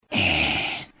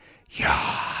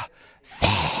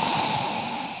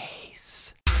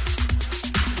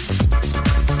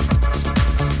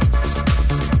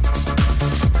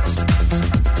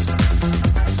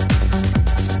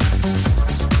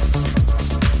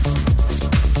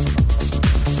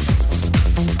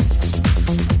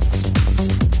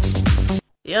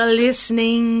You're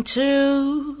listening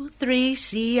to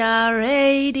 3CR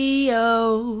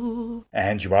Radio.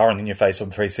 And you are on In Your Face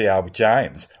on 3CR with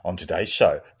James. On today's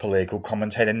show, political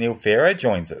commentator Neil Pharaoh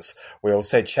joins us. We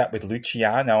also chat with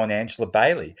Luciano and Angela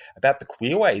Bailey about the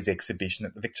Queerways exhibition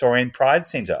at the Victorian Pride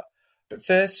Centre. But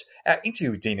first, our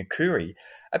interview with Dean Arcuri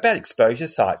about exposure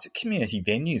sites at community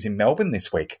venues in Melbourne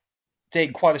this week.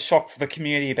 Dean, quite a shock for the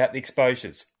community about the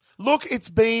exposures. Look, it's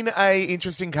been an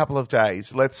interesting couple of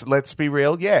days. Let's be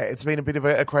real. Yeah, it's been a bit of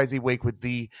a crazy week with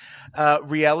the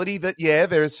reality that,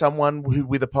 there is someone who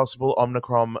with a possible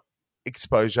Omicron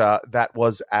exposure that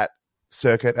was at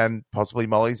Circuit and possibly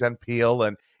Mollies and Peel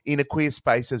and in a queer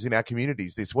spaces in our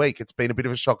communities this week. It's been a bit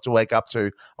of a shock to wake up to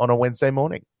on a Wednesday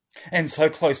morning. And so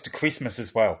close to Christmas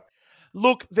as well.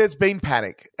 Look, there's been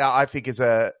panic, I think is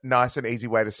a nice and easy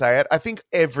way to say it. I think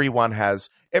everyone's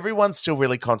still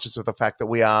really conscious of the fact that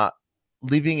we are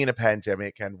living in a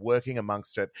pandemic and working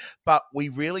amongst it, but we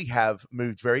really have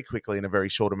moved very quickly in a very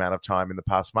short amount of time in the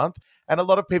past month. And a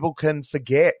lot of people can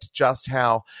forget just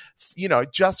how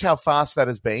fast that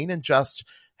has been and just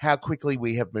how quickly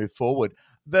we have moved forward.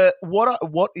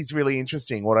 What is really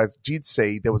interesting, what I did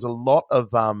see, there was a lot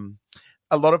of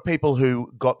people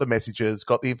who got the messages,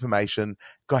 got the information,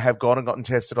 have gone and gotten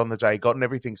tested on the day, gotten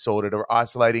everything sorted, or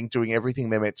isolating, doing everything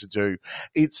they're meant to do.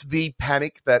 It's the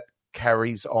panic that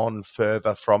carries on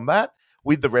further from that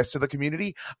with the rest of the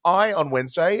community. On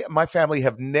Wednesday, my family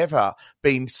have never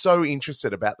been so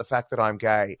interested about the fact that I'm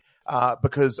gay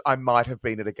because I might have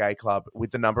been at a gay club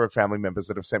with the number of family members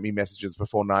that have sent me messages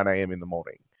before 9 a.m. in the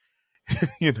morning.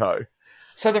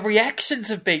 So the reactions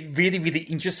have been really, really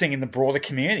interesting in the broader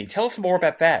community. Tell us more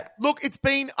about that. Look,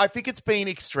 I think it's been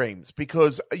extremes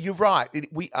because you're right.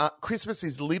 Christmas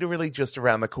is literally just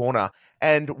around the corner.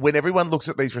 And when everyone looks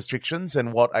at these restrictions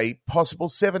and what a possible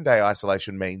 7-day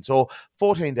isolation means or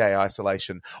 14-day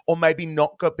isolation, or maybe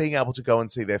not being able to go and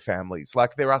see their families,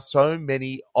 like there are so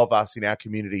many of us in our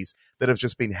communities that have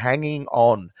just been hanging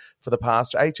on for the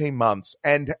past 18 months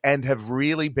and have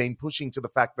really been pushing to the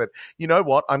fact that, you know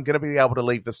what, I'm going to be able to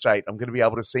leave the state. I'm going to be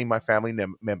able to see my family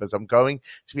members. I'm going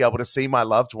to be able to see my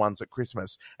loved ones at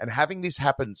Christmas. And having this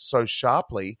happen so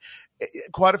sharply,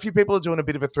 quite a few people are doing a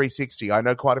bit of a 360. I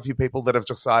know quite a few people that have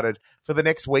decided for the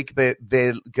next week that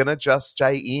they're going to just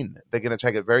stay in. They're going to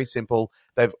take it very simple.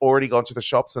 They've already gone to the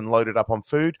shops and loaded up on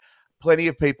food. Plenty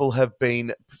of people have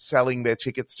been selling their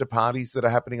tickets to parties that are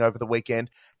happening over the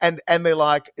weekend. And they're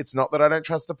like, it's not that I don't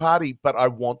trust the party, but I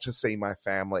want to see my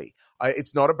family.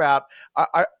 It's not about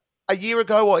a year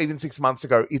ago or even 6 months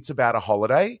ago, it's about a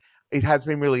holiday. It has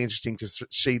been really interesting to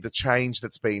see the change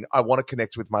that's been. I want to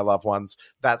connect with my loved ones.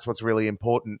 That's what's really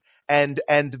important. And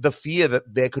the fear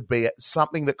that there could be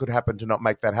something that could happen to not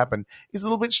make that happen is a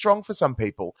little bit strong for some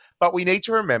people. But we need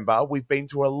to remember we've been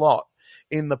through a lot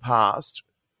in the past,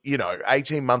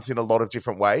 18 months in a lot of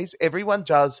different ways. Everyone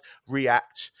does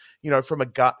react, from a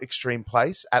gut extreme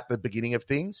place at the beginning of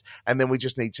things. And then we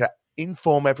just need to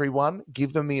inform everyone,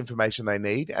 give them the information they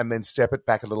need, and then step it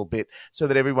back a little bit so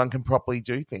that everyone can properly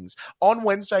do things. On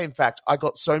Wednesday, in fact, I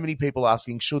got so many people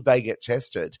asking, should they get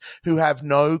tested, who have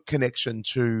no connection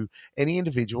to any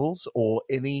individuals or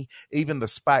even the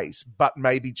space, but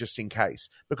maybe just in case,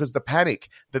 because the panic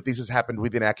that this has happened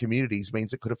within our communities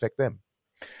means it could affect them.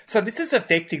 So this is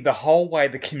affecting the whole way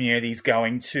the community is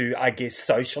going to, I guess,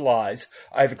 socialise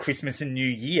over Christmas and New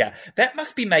Year. That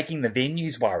must be making the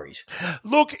venues worried.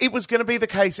 Look, it was going to be the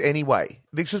case anyway.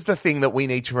 This is the thing that we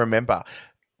need to remember.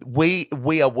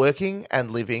 We are working and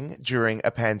living during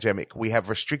a pandemic. We have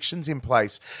restrictions in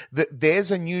place. There's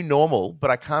a new normal,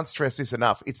 but I can't stress this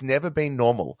enough. It's never been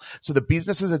normal. So the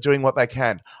businesses are doing what they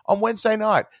can. On Wednesday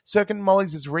night, Circuit and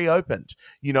Mollies is reopened.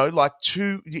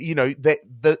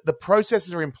 The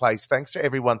processes are in place thanks to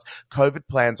everyone's COVID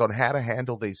plans on how to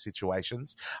handle these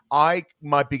situations.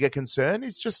 My bigger concern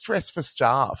is just stress for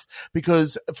staff,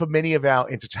 because for many of our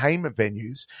entertainment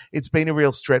venues, it's been a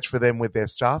real stretch for them with their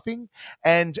staffing.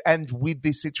 And with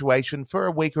this situation for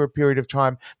a week or a period of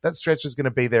time, that stretch is going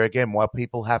to be there again while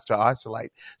people have to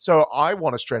isolate. So I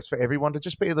want to stress for everyone to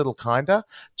just be a little kinder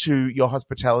to your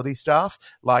hospitality staff,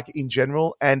 like in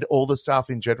general, and all the staff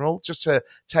in general, just to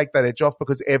take that edge off,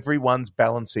 because everyone's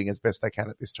balancing as best they can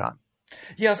at this time.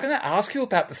 Yeah, I was going to ask you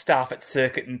about the staff at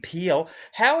Circuit and Peel.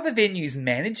 How are the venues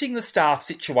managing the staff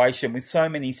situation with so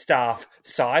many staff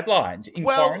sidelined in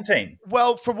quarantine?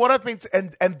 Well, from what I've been,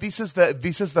 and this is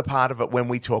the part of it when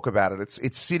we talk about it.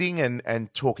 It's sitting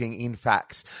and talking in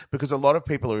facts, because a lot of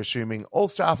people are assuming all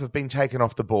staff have been taken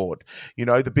off the board. You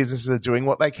know, the businesses are doing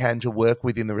what they can to work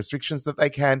within the restrictions that they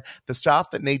can. The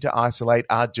staff that need to isolate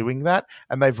are doing that,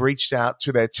 and they've reached out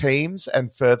to their teams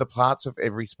and further parts of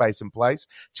every space and place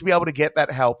to be able to get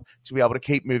that help to be able to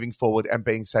keep moving forward and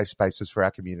being safe spaces for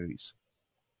our communities.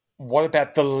 What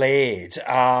about the Laird?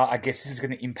 I guess this is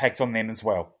going to impact on them as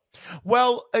well.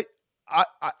 Well,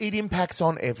 it impacts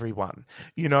on everyone.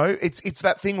 You know, it's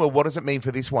that thing where what does it mean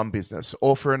for this one business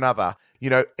or for another?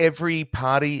 You know, every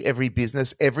party, every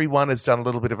business, everyone has done a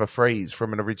little bit of a freeze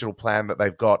from an original plan that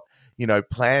they've got, you know,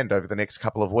 planned over the next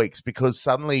couple of weeks, because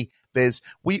suddenly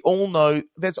we all know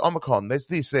there's Omicron, there's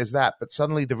this, there's that, but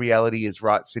suddenly the reality is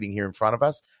right sitting here in front of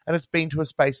us, and it's been to a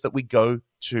space that we go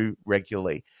to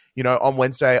regularly. You know, on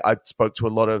Wednesday, I spoke to a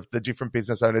lot of the different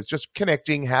business owners, just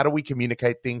connecting. How do we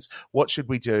communicate things? What should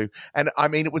we do? And I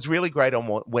mean, it was really great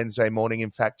on Wednesday morning,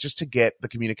 in fact, just to get the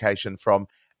communication from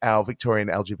our Victorian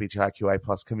LGBTIQA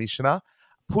plus commissioner,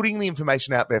 putting the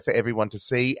information out there for everyone to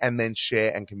see and then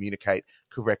share and communicate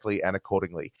correctly and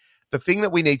accordingly. The thing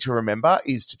that we need to remember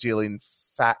is to deal in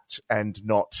fact and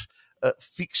not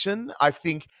fiction. I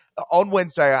think on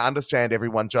Wednesday, I understand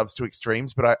everyone jumps to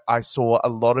extremes, but I saw a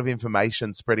lot of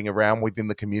information spreading around within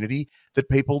the community that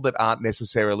people that aren't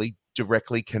necessarily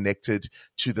directly connected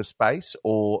to the space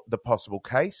or the possible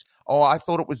case, oh, I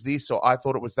thought it was this or I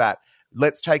thought it was that.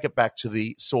 Let's take it back to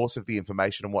the source of the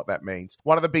information and what that means.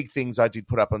 One of the big things I did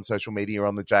put up on social media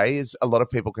on the day is a lot of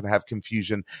people can have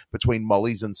confusion between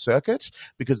Mollies and Sircuit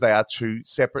because they are two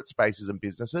separate spaces and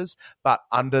businesses. But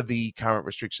under the current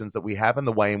restrictions that we have and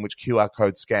the way in which QR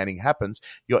code scanning happens,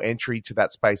 your entry to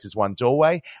that space is one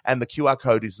doorway and the QR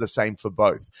code is the same for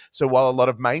both. So while a lot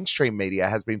of mainstream media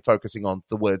has been focusing on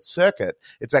the word circuit,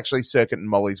 it's actually Sircuit and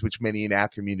Mollies, which many in our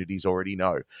communities already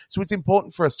know. So it's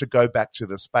important for us to go back to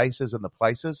the spaces and the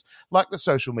places, like the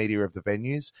social media of the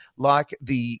venues, like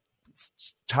the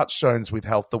touchstones with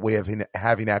health that we have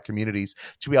in our communities,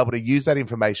 to be able to use that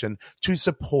information to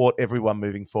support everyone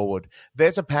moving forward.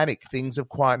 There's a panic. Things have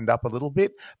quietened up a little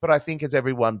bit, but I think as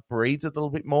everyone breathes a little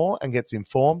bit more and gets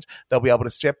informed, they'll be able to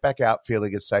step back out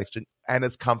feeling as safe and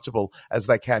as comfortable as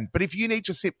they can. But if you need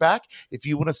to sit back, if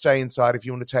you want to stay inside, if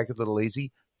you want to take it a little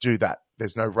easy, do that.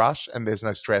 There's no rush and there's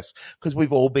no stress because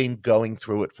we've all been going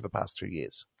through it for the past 2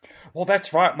 years. Well,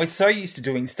 that's right. We're so used to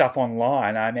doing stuff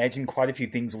online. I imagine quite a few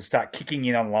things will start kicking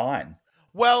in online.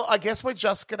 Well, I guess we're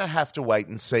just going to have to wait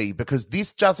and see, because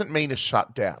this doesn't mean a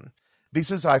shutdown.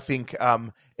 This is, I think,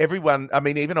 everyone, I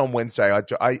mean, even on Wednesday,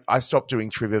 I stopped doing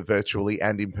trivia virtually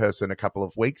and in person a couple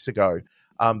of weeks ago.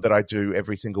 That I do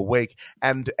every single week.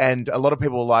 And a lot of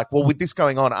people are like, well, with this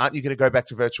going on, aren't you going to go back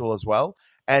to virtual as well?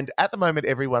 And at the moment,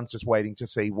 everyone's just waiting to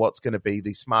see what's going to be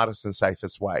the smartest and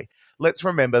safest way. Let's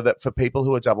remember that for people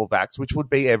who are double vaxxed, which would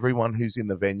be everyone who's in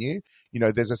the venue, you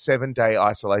know, there's a 7-day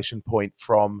isolation point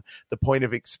from the point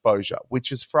of exposure,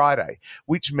 which is Friday,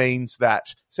 which means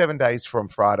that 7 days from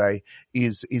Friday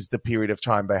is the period of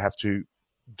time they have to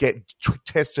get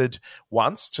tested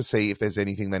once to see if there's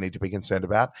anything they need to be concerned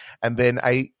about, and then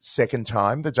a second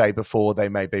time the day before they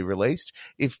may be released.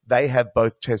 If they have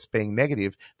both tests being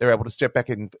negative, they're able to step back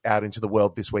out into the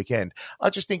world this weekend. I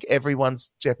just think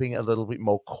everyone's stepping a little bit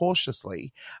more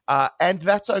cautiously, and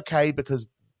that's okay, because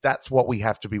that's what we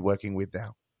have to be working with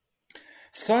now.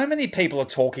 So many people are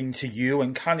talking to you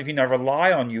and kind of, you know,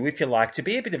 rely on you, if you like, to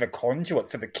be a bit of a conduit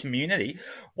for the community.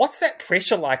 What's that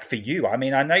pressure like for you? I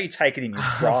mean, I know you take it in your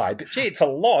stride, but gee, it's a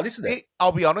lot, isn't it?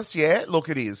 I'll be honest, yeah. Look,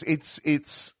 it is.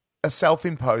 It's a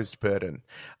self-imposed burden.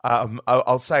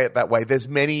 I'll say it that way. There's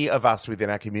many of us within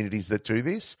our communities that do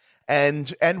this.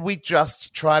 And we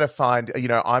just try to find, you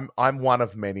know, I'm one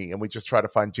of many, and we just try to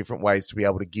find different ways to be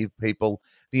able to give people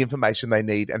the information they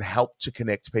need and help to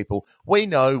connect people. We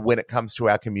know when it comes to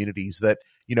our communities that,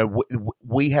 you know,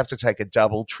 we have to take a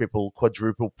double, triple,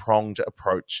 quadruple pronged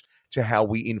approach to how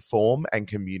we inform and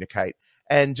communicate.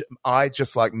 And I,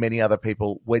 just like many other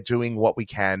people, we're doing what we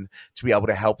can to be able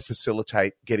to help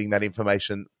facilitate getting that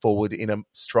information forward in a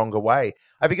stronger way.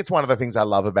 I think it's one of the things I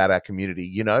love about our community,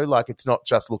 you know, like it's not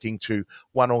just looking to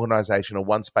one organization or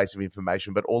one space of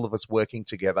information, but all of us working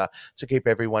together to keep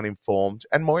everyone informed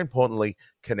and, more importantly,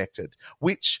 connected,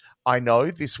 which I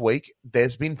know this week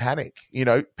there's been panic. You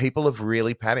know, people have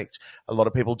really panicked. A lot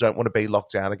of people don't want to be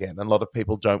locked down again. A lot of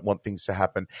people don't want things to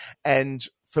happen. And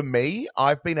for me,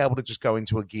 I've been able to just go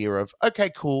into a gear of, okay,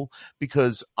 cool,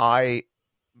 because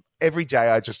every day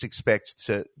I just expect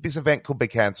this event could be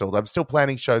cancelled. I'm still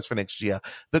planning shows for next year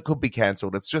that could be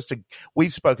cancelled. It's just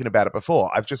we've spoken about it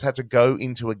before. I've just had to go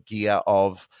into a gear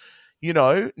of, you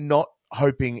know, not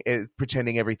hoping,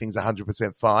 pretending everything's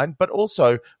 100% fine, but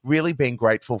also really being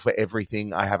grateful for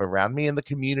everything I have around me and the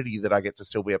community that I get to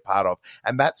still be a part of.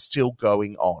 And that's still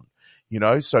going on. You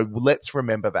know, so let's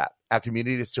remember that. Our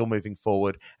community is still moving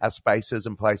forward. Our spaces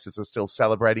and places are still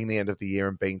celebrating the end of the year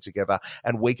and being together.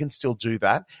 And we can still do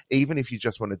that, even if you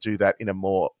just want to do that in a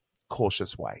more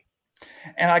cautious way.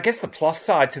 And I guess the plus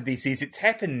side to this is it's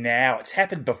happened now. It's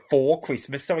happened before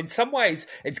Christmas. So in some ways,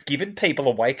 it's given people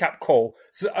a wake-up call.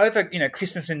 So over,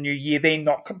 Christmas and New Year, they're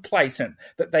not complacent,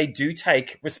 that they do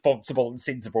take responsible and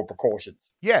sensible precautions.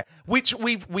 Yeah, which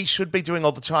we should be doing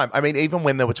all the time. I mean, even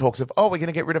when there were talks of, we're going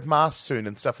to get rid of masks soon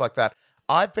and stuff like that.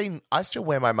 I still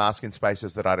wear my mask in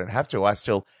spaces that I don't have to. I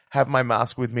still have my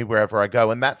mask with me wherever I go,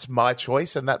 and that's my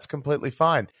choice, and that's completely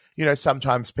fine.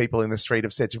 Sometimes people in the street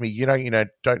have said to me, you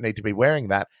don't need to be wearing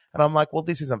that. And I'm like, well,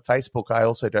 this isn't Facebook. I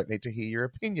also don't need to hear your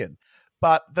opinion.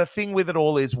 But the thing with it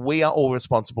all is we are all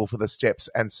responsible for the steps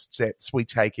we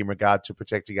take in regard to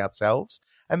protecting ourselves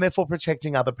and therefore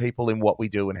protecting other people in what we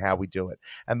do and how we do it.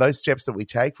 And those steps that we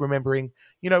take, remembering,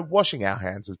 washing our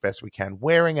hands as best we can,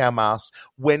 wearing our masks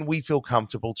when we feel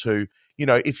comfortable to,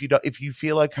 if you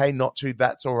feel okay not to,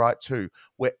 that's all right too.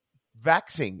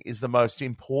 Vaxing is the most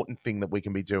important thing that we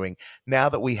can be doing now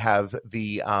that we have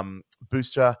the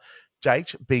booster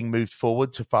date being moved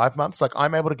forward to 5 months. Like,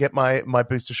 I'm able to get my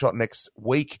booster shot next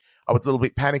week. I was a little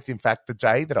bit panicked. In fact, the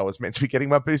day that I was meant to be getting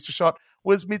my booster shot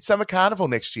was Midsummer Carnival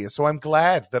next year. So I'm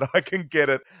glad that I can get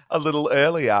it a little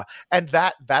earlier. And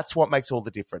that's what makes all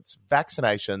the difference.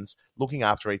 Vaccinations, looking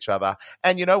after each other.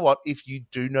 And you know what? If you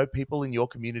do know people in your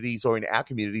communities or in our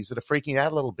communities that are freaking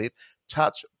out a little bit,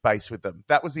 touch base with them.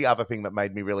 That was the other thing that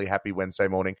made me really happy Wednesday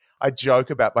morning. I joke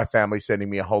about my family sending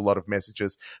me a whole lot of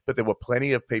messages, but there were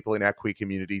plenty of people in our queer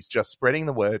communities just spreading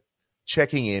the word,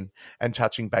 checking in and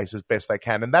touching base as best they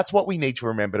can. And that's what we need to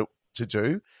remember to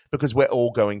do, because we're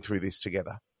all going through this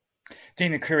together.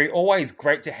 Dean Arcuri, always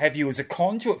great to have you as a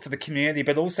conduit for the community,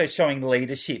 but also showing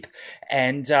leadership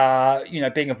and,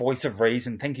 being a voice of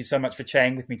reason. Thank you so much for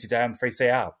chatting with me today on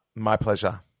 3CR. My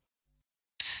pleasure.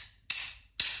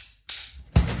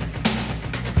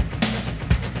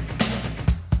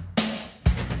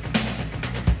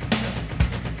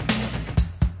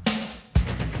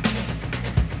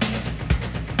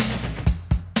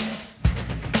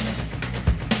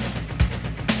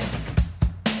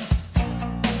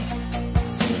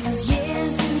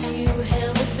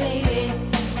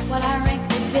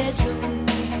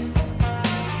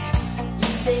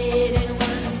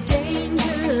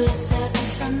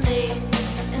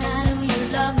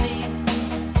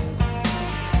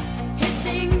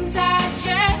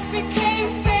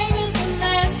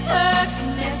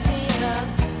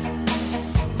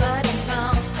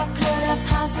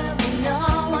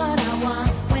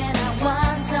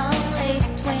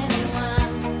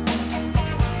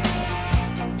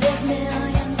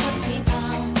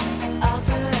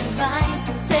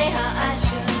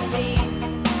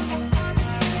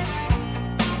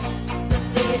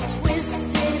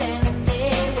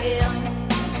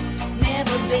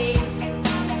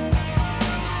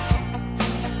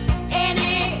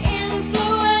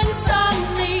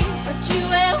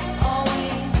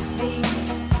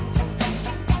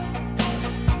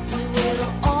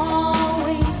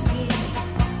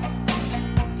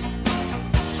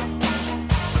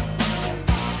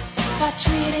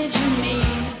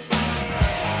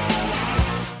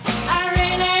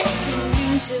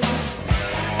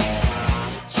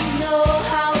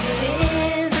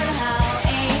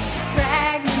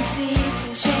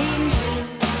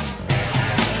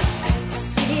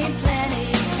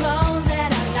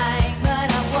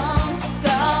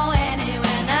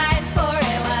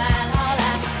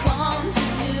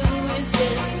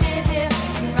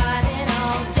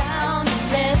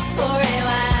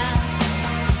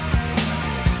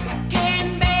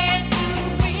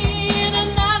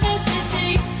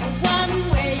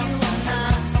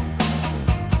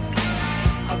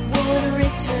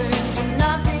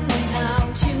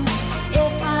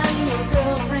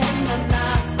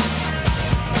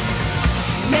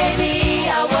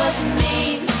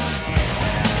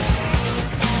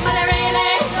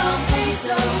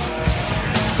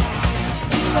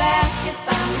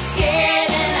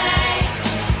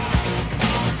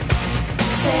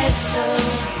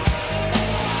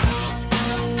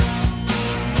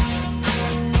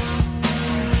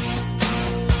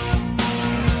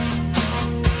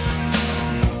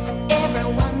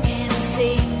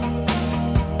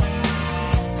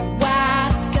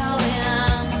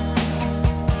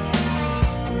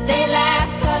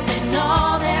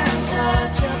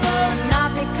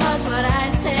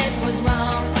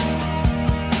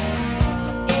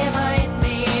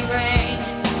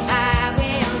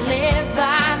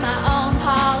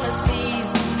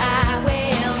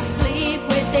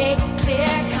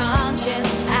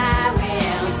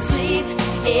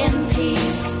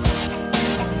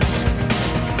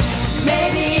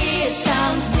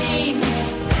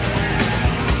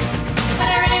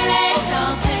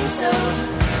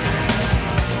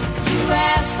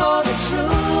 ask for the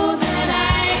truth and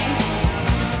I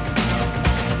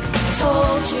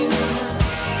told you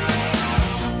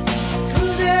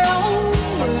through their own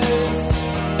words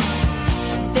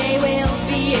they will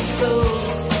be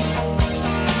exposed.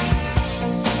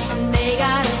 They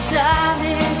gotta solve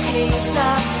their case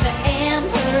of the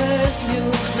emperor's new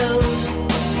clothes.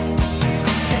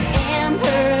 The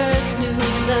emperor's new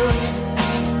clothes.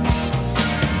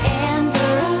 The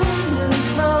emperor's new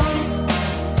clothes.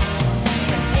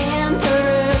 The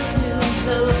emperor's new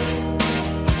clothes.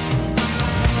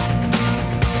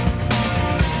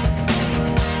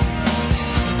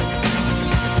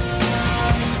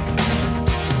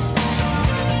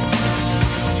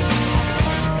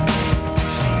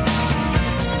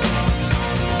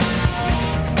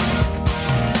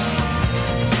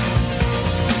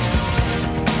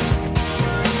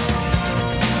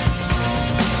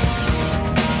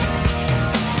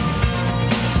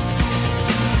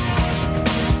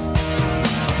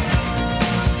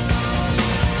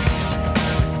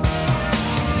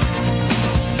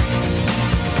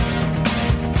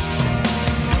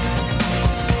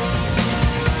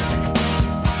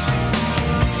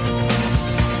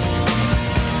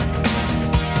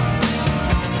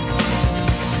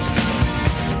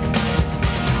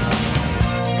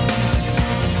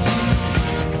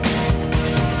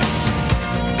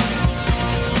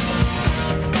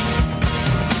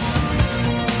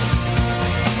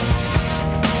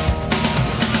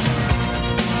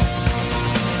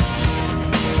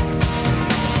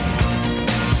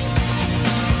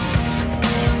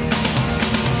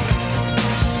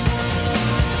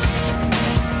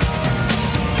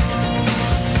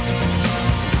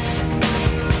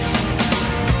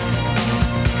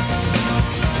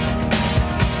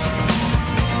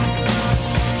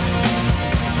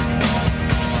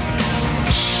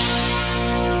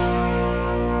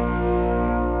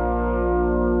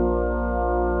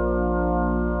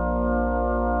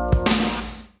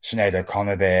 Sinead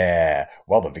O'Connor there.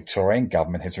 Well, the Victorian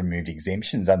government has removed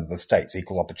exemptions under the state's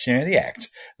Equal Opportunity Act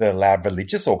that allowed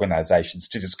religious organisations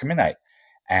to discriminate.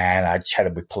 And I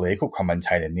chatted with political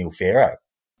commentator Neil Pharaoh.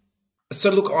 So,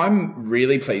 look, I'm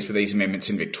really pleased with these amendments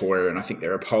in Victoria, and I think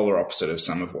they're a polar opposite of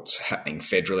some of what's happening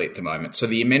federally at the moment. So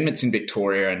the amendments in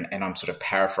Victoria, and I'm sort of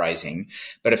paraphrasing,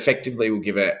 but effectively will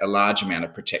give a large amount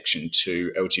of protection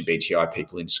to LGBTI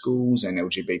people in schools and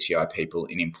LGBTI people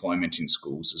in employment in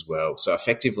schools as well. So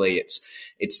effectively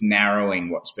it's narrowing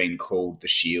what's been called the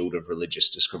shield of religious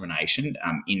discrimination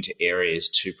into areas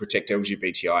to protect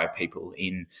LGBTI people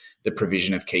in the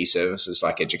provision of key services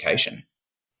like education.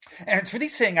 And it's really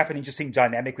setting up an interesting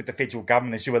dynamic with the federal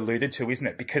government, as you alluded to, isn't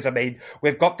it? Because, I mean,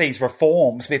 we've got these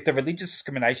reforms, but if the religious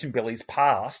discrimination bill is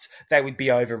passed, they would be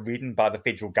overridden by the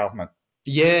federal government.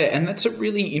 Yeah, and that's a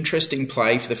really interesting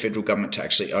play for the federal government to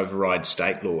actually override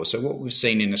state law. So what we've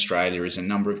seen in Australia is a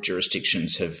number of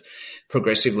jurisdictions have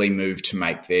progressively moved to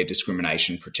make their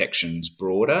discrimination protections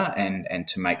broader and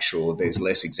to make sure there's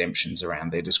less exemptions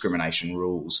around their discrimination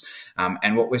rules.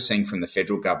 And what we're seeing from the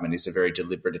federal government is a very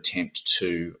deliberate attempt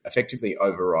to effectively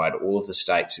override all of the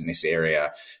states in this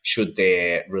area should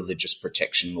their religious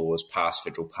protection laws pass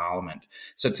federal parliament.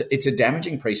 So it's a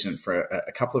damaging precedent for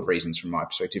a couple of reasons from my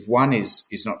perspective. One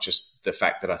is not just the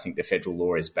fact that I think the federal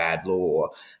law is bad law,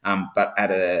 but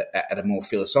at a more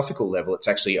philosophical level, it's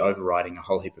actually overriding a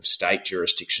whole heap of state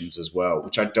jurisdictions as well,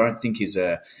 which I don't think is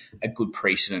a good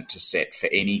precedent to set for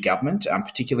any government,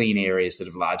 particularly in areas that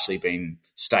have largely been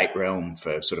state realm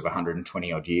for sort of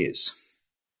 120 odd years.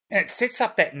 And it sets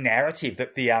up that narrative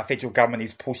that the federal government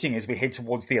is pushing as we head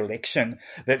towards the election,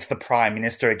 that's the Prime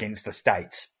Minister against the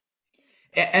states.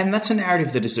 And that's a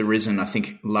narrative that has arisen, I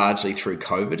think, largely through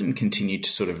COVID and continued to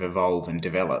sort of evolve and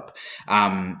develop.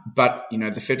 But, you know,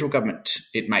 the federal government,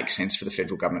 it makes sense for the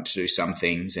federal government to do some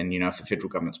things. And, you know, if the federal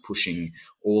government's pushing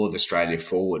all of Australia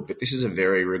forward, but this is a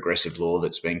very regressive law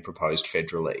that's being proposed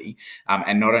federally.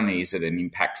 And not only is it an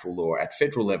impactful law at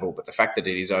federal level, but the fact that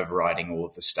it is overriding all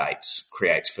of the states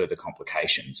creates further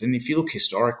complications. And if you look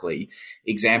historically,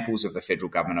 examples of the federal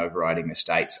government overriding the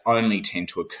states only tend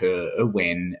to occur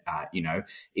when,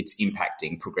 it's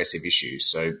impacting progressive issues.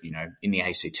 So, you know, in the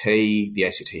ACT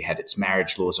had its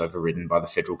marriage laws overridden by the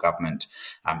federal government.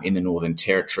 In the Northern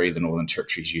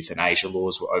Territory's euthanasia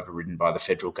laws were overridden by the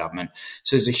federal government.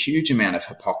 So there's a huge amount of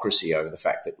hypocrisy over the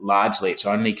fact that largely it's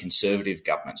only conservative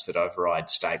governments that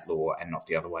override state law and not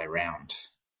the other way around.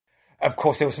 Of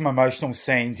course, there were some emotional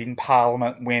scenes in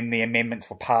Parliament when the amendments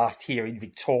were passed here in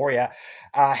Victoria.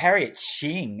 Harriet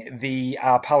Shing, the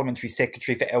Parliamentary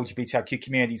Secretary for LGBTIQ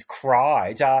communities,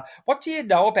 cried. What do you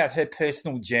know about her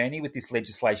personal journey with this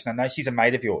legislation? I know she's a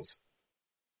mate of yours.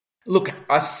 Look,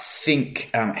 I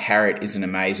think Harriet is an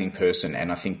amazing person,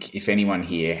 and I think if anyone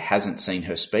here hasn't seen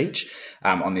her speech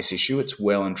on this issue, it's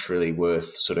well and truly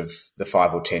worth sort of the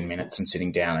 5 or 10 minutes and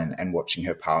sitting down and watching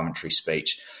her parliamentary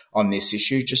speech on this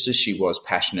issue, just as she was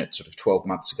passionate sort of 12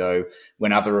 months ago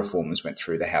when other reformers went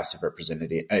through the House of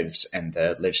Representatives and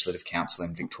the Legislative Council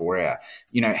in Victoria.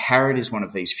 You know, Harriet is one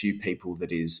of these few people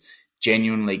that is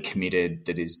genuinely committed,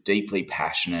 that is deeply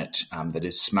passionate, that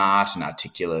is smart and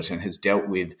articulate, and has dealt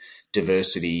with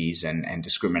diversities and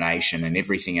discrimination and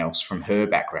everything else from her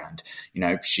background. You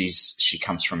know, she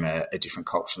comes from a different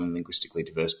culturally and linguistically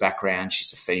diverse background.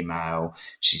 She's a female.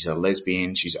 She's a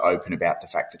lesbian. She's open about the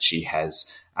fact that she has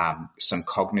some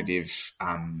cognitive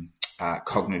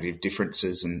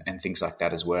differences and things like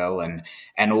that as well. And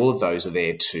all of those are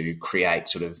there to create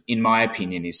sort of, in my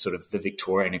opinion, is sort of the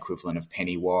Victorian equivalent of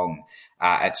Penny Wong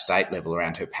at state level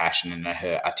around her passion and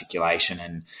her articulation.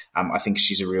 And I think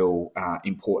she's a real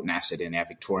important asset in our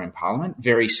Victorian Parliament.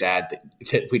 Very sad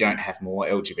that we don't have more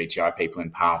LGBTI people in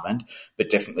Parliament,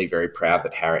 but definitely very proud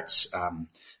that Harriet's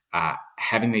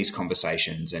having these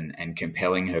conversations and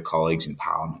compelling her colleagues in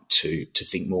Parliament to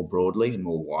think more broadly and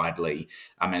more widely.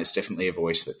 And it's definitely a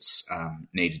voice that's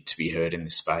needed to be heard in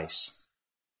this space.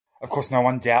 Of course, no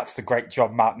one doubts the great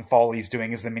job Martin Foley is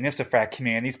doing as the Minister for our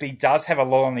communities, but he does have a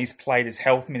lot on his plate as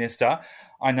Health Minister.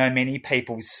 I know many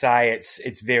people say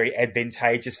it's very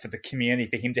advantageous for the community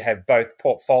for him to have both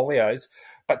portfolios,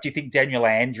 but do you think Daniel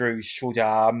Andrews should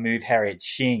move Harriet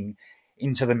Shing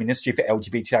into the Ministry for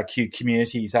LGBTIQ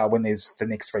communities when there's the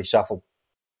next reshuffle?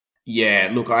 Yeah,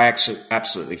 look, I actually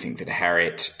absolutely think that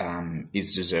Harriet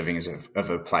is deserving of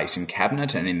a place in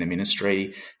Cabinet and in the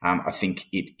ministry. I think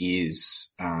it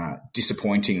is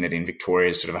disappointing that in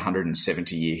Victoria's sort of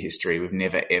 170-year history, we've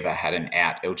never, ever had an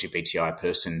out LGBTI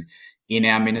person in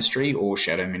our ministry or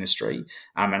shadow ministry.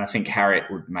 And I think Harriet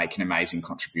would make an amazing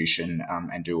contribution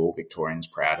and do all Victorians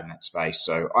proud in that space.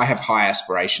 So I have high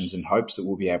aspirations and hopes that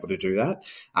we'll be able to do that.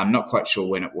 I'm not quite sure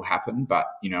when it will happen, but,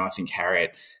 I think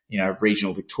Harriet,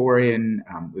 regional Victorian,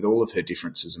 with all of her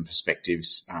differences and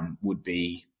perspectives, would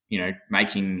be,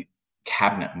 making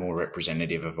Cabinet more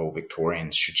representative of all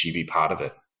Victorians should she be part of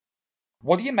it.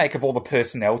 What do you make of all the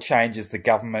personnel changes the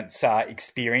government's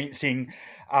experiencing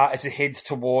as it heads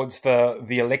towards the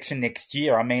election next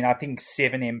year? I mean, I think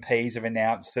 7 MPs have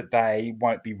announced that they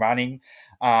won't be running.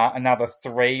 Another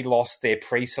 3 lost their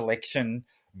pre-selection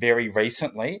very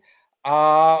recently.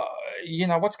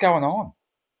 What's going on?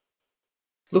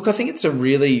 Look, I think it's a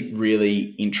really,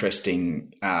 really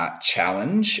interesting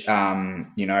challenge.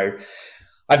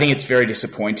 I think it's very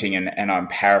disappointing, and I'm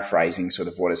paraphrasing sort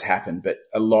of what has happened, but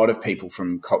a lot of people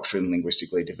from culturally and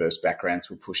linguistically diverse backgrounds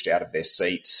were pushed out of their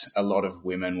seats. A lot of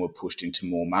women were pushed into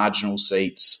more marginal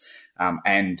seats.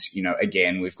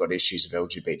 Again, we've got issues of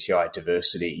LGBTI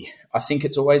diversity. I think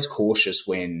it's always cautious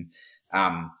when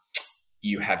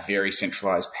you have very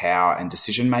centralised power and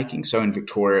decision-making. So in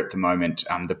Victoria at the moment,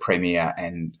 the Premier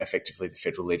and effectively the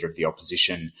federal leader of the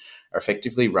opposition are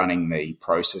effectively running the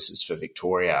processes for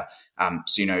Victoria.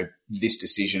 This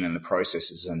decision and the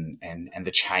processes and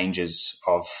the changes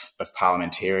of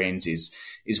parliamentarians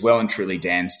is well and truly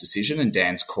Dan's decision and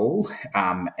Dan's call.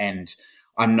 And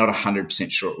I'm not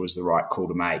 100% sure it was the right call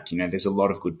to make. There's a lot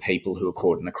of good people who are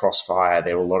caught in the crossfire.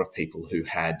 There were a lot of people who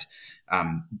had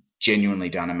genuinely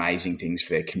done amazing things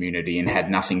for their community and had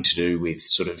nothing to do with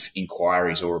sort of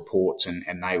inquiries or reports,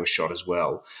 and they were shot as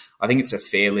well. I think it's a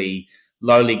fairly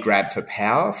lowly grab for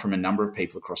power from a number of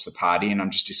people across the party, and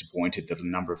I'm just disappointed that a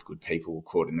number of good people were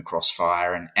caught in the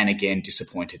crossfire, and again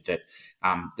disappointed that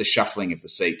the shuffling of the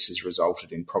seats has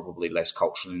resulted in probably less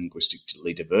culturally and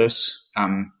linguistically diverse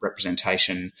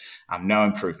representation, no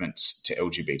improvements to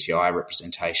LGBTI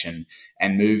representation,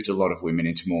 and moved a lot of women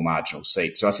into more marginal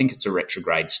seats. So I think it's a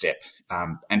retrograde step,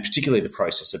 and particularly the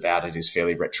process about it is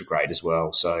fairly retrograde as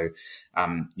well. So,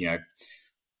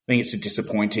 I think it's a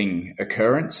disappointing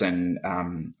occurrence, and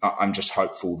I'm just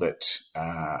hopeful that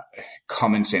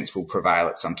common sense will prevail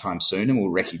at some time soon, and we'll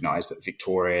recognise that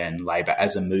Victoria and Labor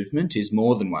as a movement is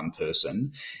more than one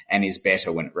person and is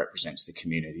better when it represents the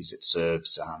communities it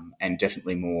serves, and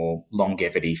definitely more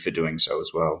longevity for doing so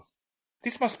as well.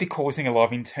 This must be causing a lot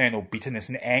of internal bitterness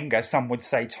and anger, some would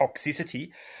say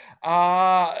toxicity.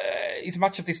 Is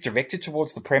much of this directed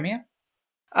towards the Premier?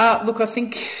 Look, I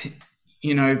think,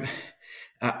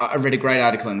 I read a great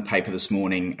article in the paper this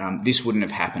morning. This wouldn't have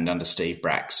happened under Steve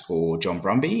Bracks or John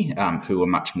Brumby, who are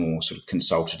much more sort of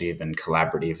consultative and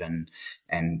collaborative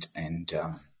and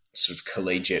sort of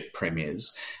collegiate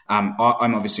premiers. I'm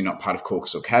obviously not part of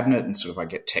caucus or cabinet, and sort of I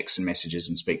get texts and messages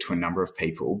and speak to a number of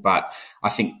people. But I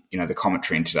think, the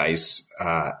commentary in today's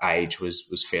age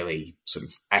was fairly sort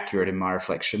of accurate in my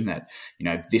reflection that,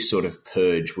 this sort of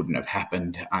purge wouldn't have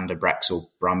happened under Brax or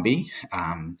Brumby.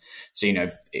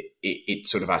 So, it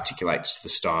sort of articulates the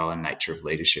style and nature of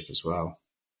leadership as well.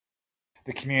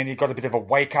 The community got a bit of a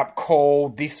wake-up call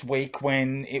this week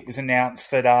when it was announced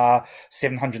that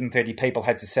 730 people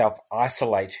had to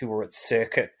self-isolate who were at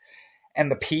Circuit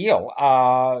and the Peel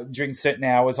during certain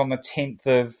hours on the 10th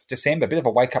of December. A bit of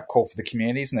a wake-up call for the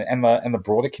community, isn't it? And the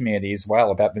broader community as well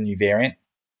about the new variant.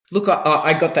 Look,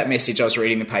 I got that message. I was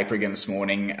reading the paper again this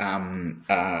morning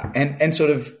and sort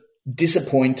of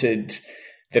disappointed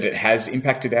that it has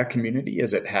impacted our community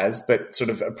as it has, but sort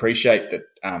of appreciate that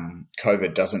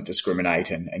COVID doesn't discriminate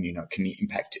and can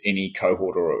impact any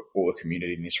cohort or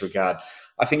community in this regard.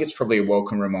 I think it's probably a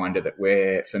welcome reminder that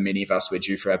for many of us, we're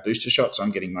due for our booster shots.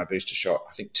 I'm getting my booster shot,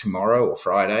 I think, tomorrow or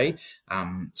Friday.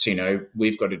 So,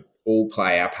 we've got to all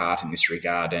play our part in this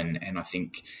regard. And I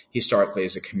think historically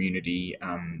as a community,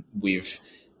 we've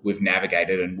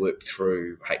navigated and worked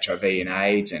through HIV and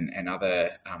AIDS and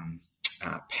other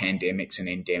pandemics and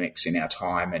endemics in our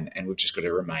time, and we've just got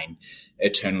to remain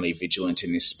eternally vigilant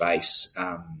in this space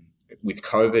with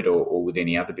COVID or with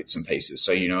any other bits and pieces.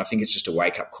 So, I think it's just a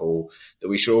wake-up call that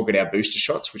we should all get our booster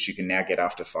shots, which you can now get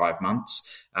after 5 months,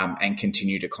 and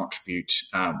continue to contribute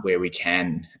where we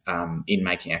can in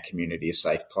making our community a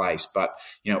safe place. But,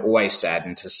 always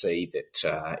saddened to see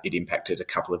that it impacted a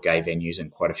couple of gay venues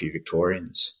and quite a few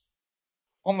Victorians.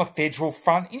 On the federal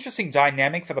front, interesting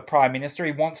dynamic for the Prime Minister.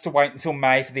 He wants to wait until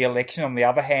May for the election. On the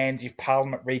other hand, if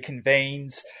Parliament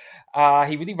reconvenes,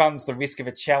 he really runs the risk of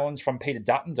a challenge from Peter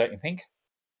Dutton, don't you think?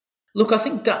 Look, I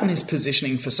think Dutton is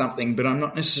positioning for something, but I'm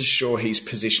not necessarily sure he's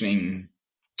positioning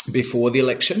before the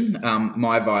election.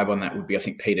 My vibe on that would be I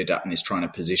think Peter Dutton is trying to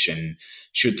position,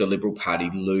 should the Liberal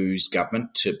Party lose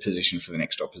government, to position for the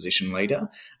next opposition leader.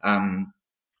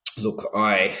 Look,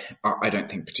 I don't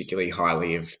think particularly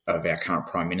highly of our current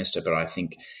Prime Minister, but I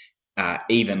think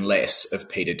even less of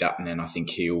Peter Dutton, and I think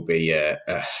he'll be a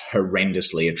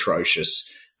horrendously atrocious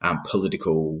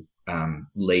political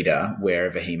leader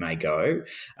wherever he may go.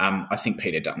 I think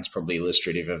Peter Dutton's probably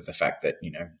illustrative of the fact that,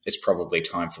 it's probably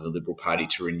time for the Liberal Party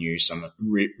to renew some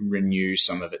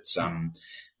of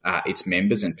its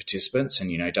members and participants.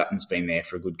 And, Dutton's been there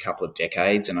for a good couple of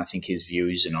decades, and I think his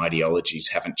views and ideologies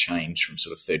haven't changed from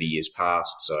sort of 30 years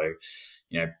past. So,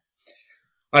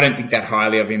 I don't think that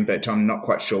highly of him, but I'm not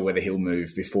quite sure whether he'll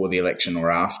move before the election or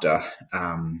after.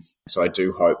 So I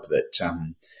do hope that,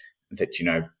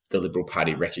 the Liberal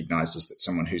Party recognises that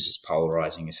someone who's as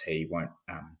polarising as he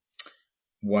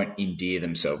won't endear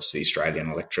themselves to the Australian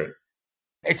electorate.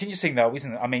 It's interesting, though,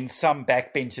 isn't it? I mean, some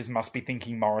backbenchers must be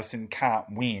thinking Morrison can't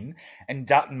win, and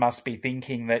Dutton must be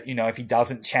thinking that, if he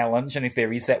doesn't challenge and if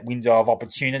there is that window of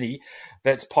opportunity,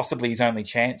 that's possibly his only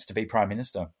chance to be Prime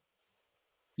Minister.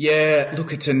 Yeah,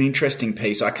 look, it's an interesting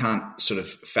piece. I can't sort of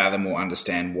fathom or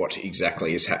understand what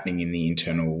exactly is happening in the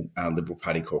internal Liberal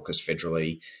Party caucus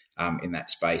federally in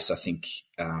that space. I think,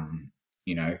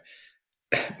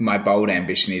 my bold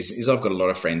ambition is I've got a lot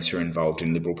of friends who are involved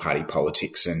in Liberal Party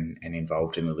politics and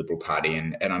involved in the Liberal Party,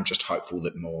 and I'm just hopeful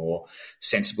that more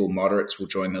sensible moderates will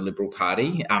join the Liberal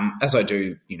Party, as I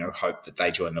do, hope that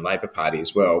they join the Labor Party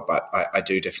as well. But I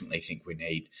do definitely think we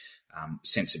need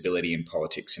sensibility in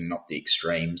politics and not the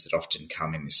extremes that often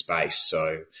come in this space.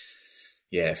 So,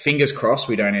 yeah, fingers crossed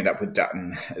we don't end up with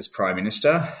Dutton as Prime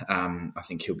Minister. I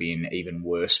think he'll be an even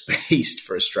worse beast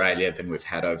for Australia than we've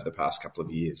had over the past couple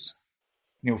of years.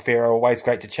 Neil Pharaoh, always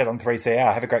great to chat on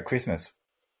 3CR. Have a great Christmas.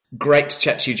 Great to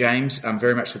chat to you, James. I'm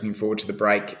very much looking forward to the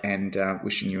break and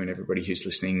wishing you and everybody who's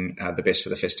listening the best for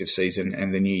the festive season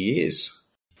and the New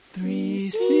Year's.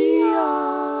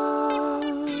 3CR.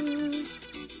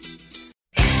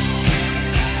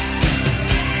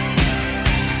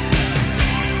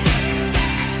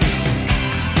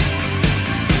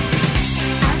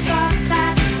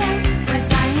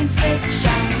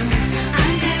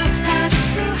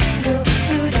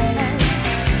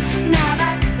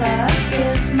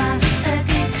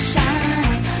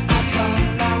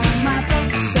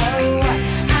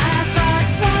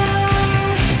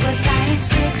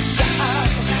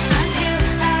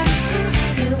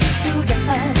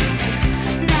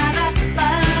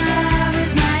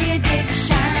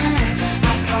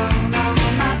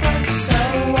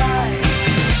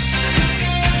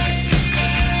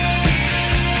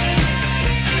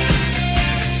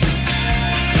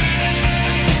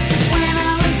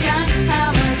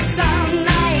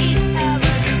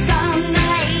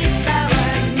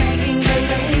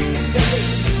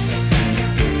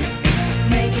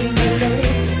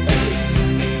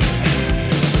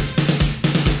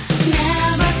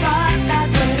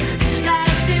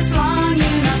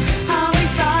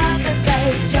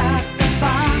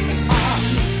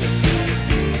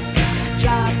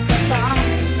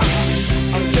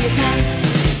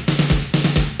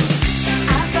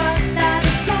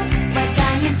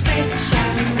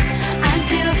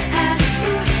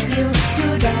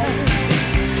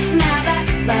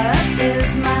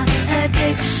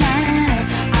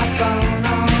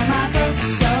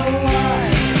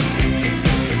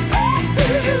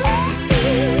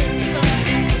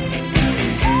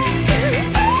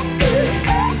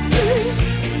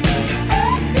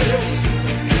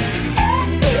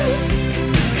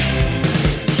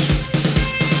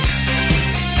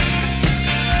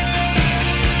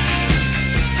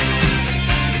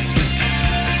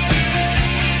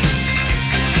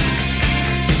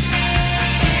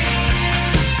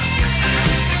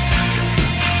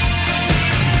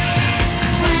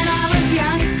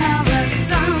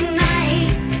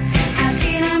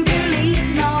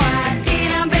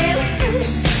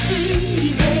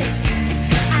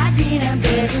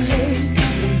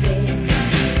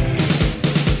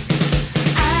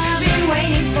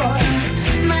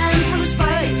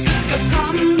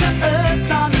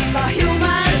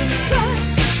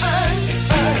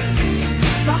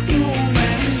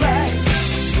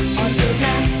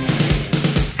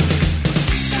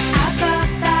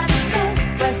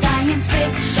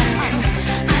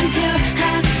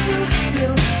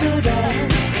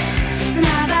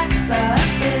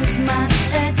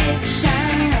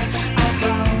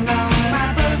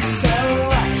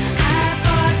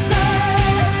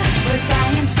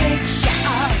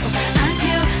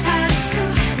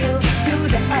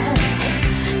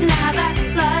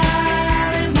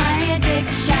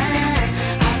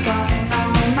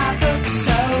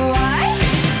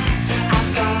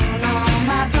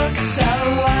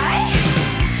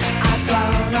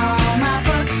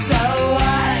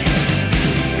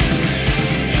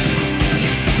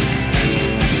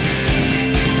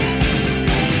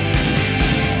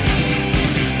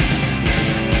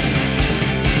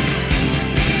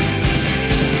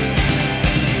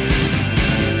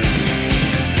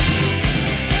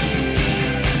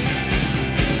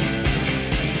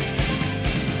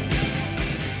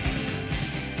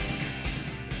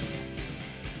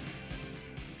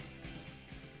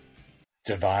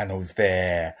 vinyls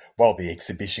there. Well, the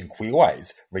exhibition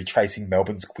Queerways, retracing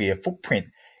Melbourne's queer footprint,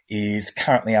 is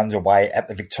currently underway at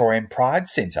the Victorian Pride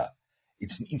Centre.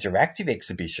 It's an interactive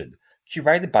exhibition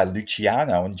curated by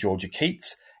Luciano and Georgia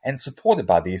Keats and supported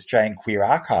by the Australian Queer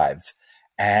Archives.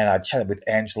 And I chatted with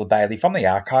Angela Bailey from the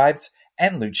Archives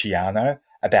and Luciano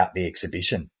about the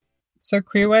exhibition. So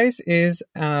Queerways is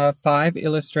 5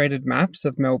 illustrated maps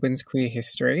of Melbourne's queer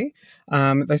history.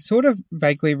 They sort of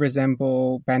vaguely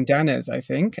resemble bandanas, I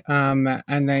think,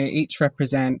 and they each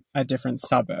represent a different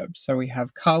suburb. So we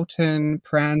have Carlton,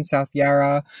 Prahran, South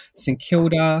Yarra, St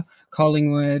Kilda,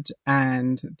 Collingwood,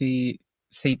 and the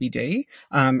CBD,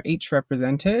 each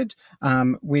represented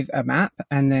with a map,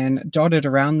 and then dotted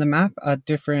around the map are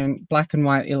different black and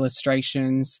white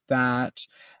illustrations that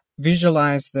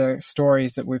visualize the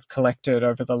stories that we've collected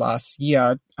over the last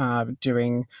year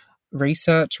doing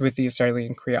research with the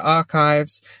Australian Queer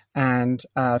Archives and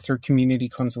through community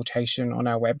consultation on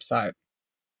our website.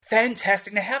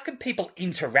 Fantastic. Now, how can people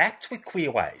interact with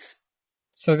Queerways?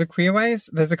 So the Queerways,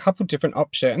 there's a couple different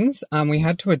options. We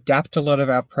had to adapt a lot of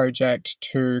our project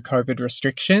to COVID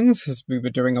restrictions because we were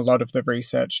doing a lot of the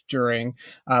research during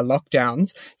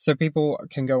lockdowns. So people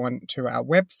can go on to our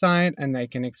website and they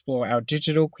can explore our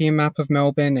digital queer map of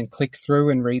Melbourne and click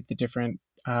through and read the different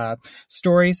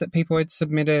stories that people had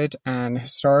submitted and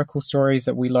historical stories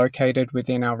that we located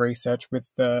within our research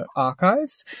with the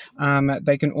archives.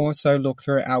 They can also look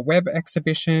through our web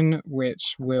exhibition,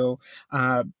 which will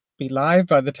be live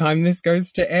by the time this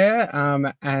goes to air,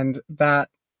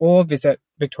 or visit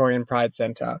Victorian Pride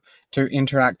Centre to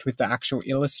interact with the actual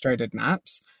illustrated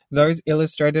maps. Those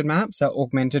illustrated maps are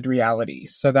augmented reality.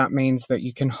 So that means that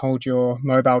you can hold your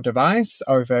mobile device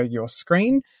over your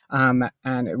screen and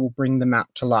it will bring the map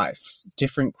to life.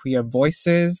 Different queer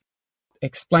voices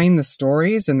explain the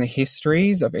stories and the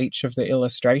histories of each of the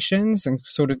illustrations and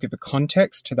sort of give a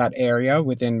context to that area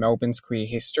within Melbourne's queer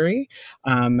history.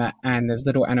 And there's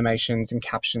little animations and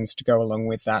captions to go along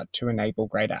with that to enable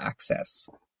greater access.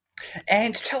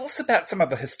 And tell us about some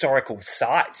of the historical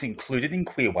sites included in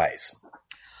Queerways.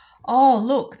 Oh,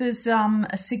 look, there's a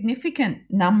significant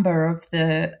number of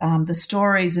the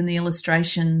stories and the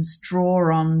illustrations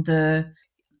draw on the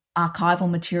archival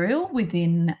material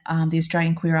within the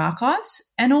Australian Queer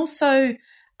Archives, and also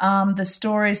the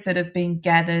stories that have been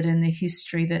gathered and the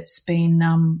history that's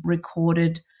been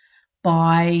recorded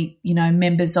by,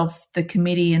 members of the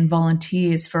committee and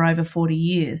volunteers for over 40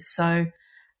 years. So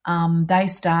they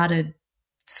started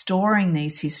storing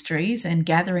these histories and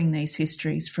gathering these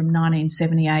histories from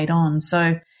 1978 on.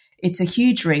 So it's a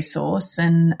huge resource,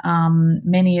 and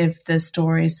many of the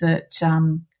stories that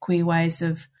Queerways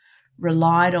have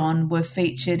relied on were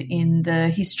featured in the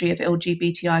History of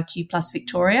LGBTIQ plus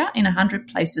Victoria in 100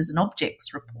 Places and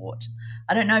Objects report.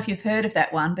 I don't know if you've heard of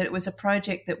that one, but it was a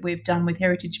project that we've done with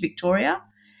Heritage Victoria.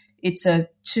 It's a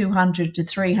 200 to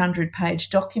 300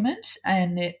 page document,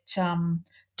 and it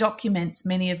documents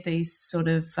many of these sort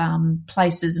of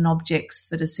places and objects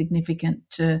that are significant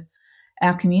to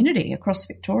our community across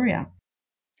Victoria.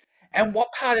 And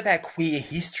what part of our queer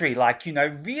history,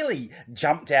 really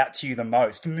jumped out to you the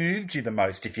most, moved you the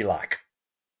most, if you like?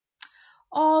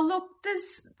 Oh, look,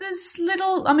 there's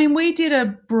little. I mean, we did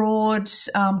a broad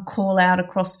call out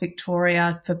across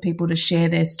Victoria for people to share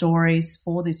their stories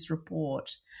for this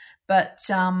report. But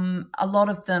a lot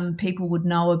of them, people would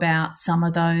know about some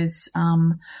of those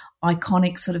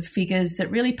iconic sort of figures that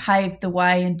really paved the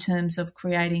way in terms of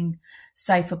creating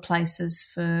safer places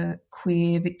for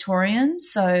queer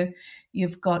Victorians. So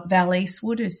you've got Val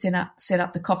Eastwood, who set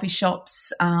up the coffee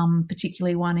shops,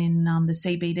 particularly one in the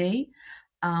CBD,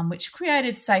 which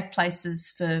created safe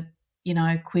places for,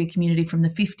 queer community from the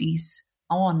 50s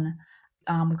on.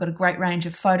 We've got a great range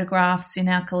of photographs in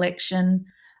our collection,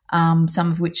 some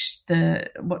of which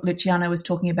what Luciano was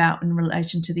talking about in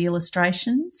relation to the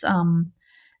illustrations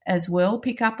as well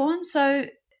pick up on. So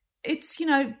it's,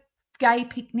 gay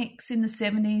picnics in the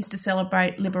 70s to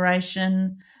celebrate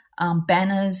liberation,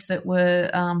 banners that were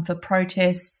for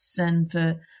protests and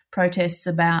for protests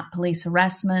about police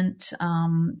harassment,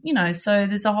 so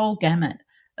there's a whole gamut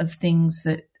of things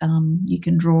that you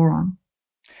can draw on.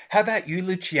 How about you,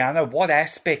 Luciano? What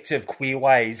aspect of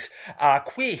Queerways,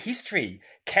 queer history,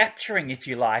 capturing, if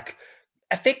you like,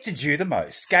 affected you the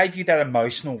most, gave you that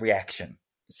emotional reaction?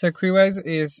 So Queerways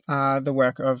is the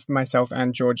work of myself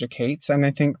and Georgia Keats, and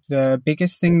I think the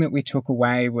biggest thing that we took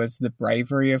away was the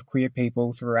bravery of queer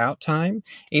people throughout time.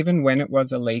 Even when it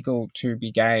was illegal to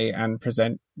be gay and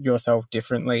present yourself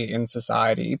differently in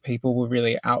society, people were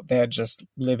really out there just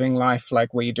living life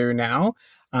like we do now,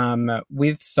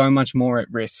 with so much more at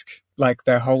risk. like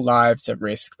their whole lives at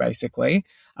risk, basically.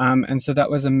 And so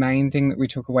that was a main thing that we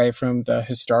took away from the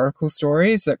historical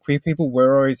stories, that queer people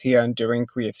were always here and doing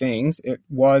queer things. It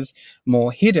was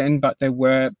more hidden, but there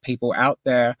were people out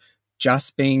there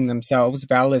just being themselves.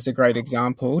 Val is a great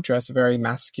example, dressed very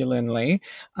masculinely,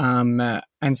 and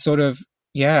sort of,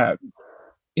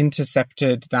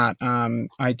 intercepted that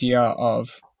idea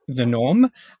of the norm.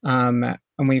 And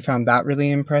we found that really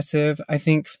impressive. I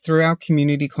think through our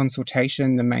community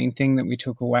consultation, the main thing that we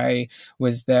took away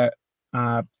was that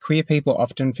queer people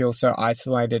often feel so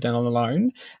isolated and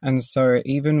alone. And so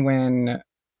even when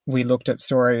we looked at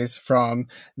stories from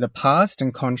the past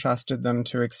and contrasted them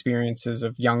to experiences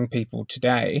of young people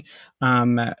today,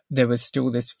 there was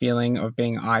still this feeling of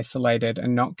being isolated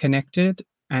and not connected,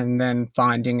 and then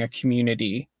finding a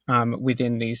community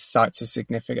within these sites of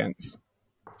significance.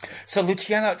 So,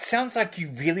 Luciano, it sounds like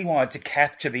you really wanted to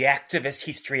capture the activist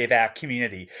history of our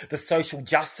community, the social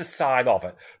justice side of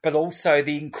it, but also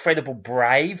the incredible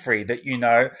bravery that,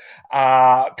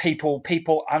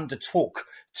 people undertook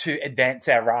to advance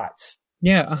our rights.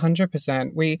 Yeah,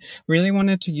 100%. We really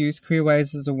wanted to use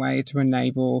Queerways as a way to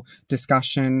enable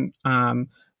discussion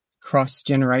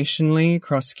cross-generationally,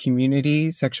 cross-community,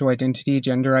 sexual identity,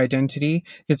 gender identity,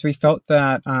 because we felt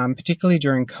that particularly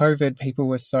during COVID, people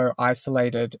were so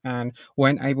isolated and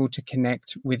weren't able to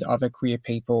connect with other queer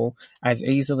people as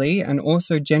easily. And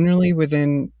also generally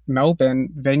within Melbourne,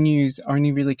 venues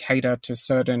only really cater to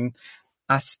certain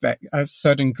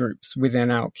groups within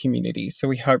our community. So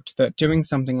we hoped that doing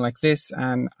something like this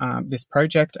and this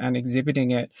project and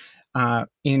exhibiting it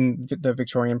in the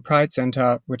Victorian Pride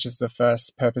Centre, which is the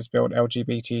first purpose-built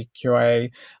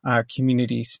LGBTQIA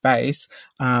community space,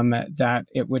 that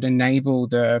it would enable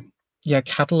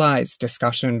catalyze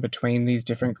discussion between these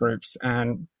different groups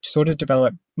and sort of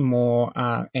develop more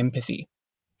empathy.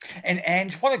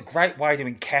 And what a great way to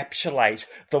encapsulate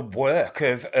the work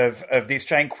of the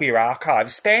Australian Queer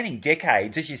Archive, spanning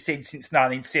decades, as you said, since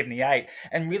 1978,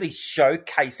 and really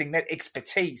showcasing that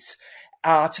expertise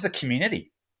to the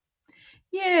community.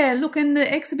 Yeah, look, and the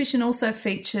exhibition also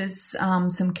features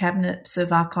some cabinets of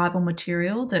archival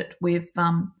material that we've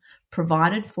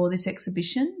provided for this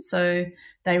exhibition. So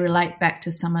they relate back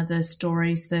to some of the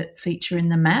stories that feature in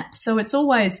the map. So it's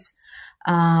always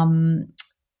a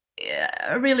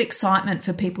real excitement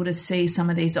for people to see some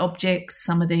of these objects,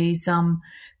 some of these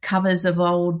covers of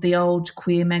the old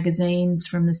queer magazines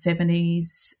from the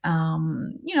 70s,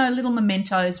 little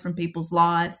mementos from people's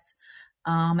lives.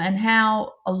 And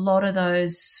how a lot of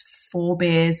those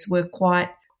forebears were quite,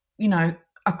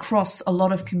 across a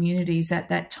lot of communities at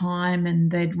that time, and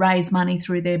they'd raise money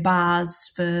through their bars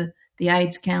for the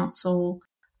AIDS Council.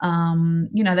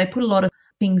 They put a lot of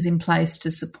things in place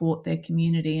to support their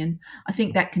community, and I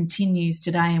think that continues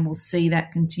today, and we'll see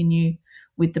that continue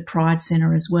with the Pride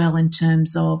Centre as well in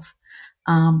terms of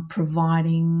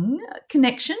providing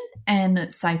connection and a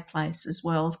safe place as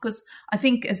well. Because I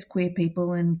think as queer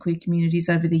people and queer communities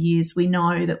over the years, we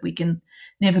know that we can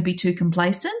never be too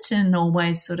complacent and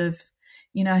always sort of,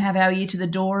 have our ear to the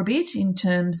door a bit in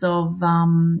terms of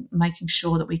making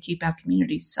sure that we keep our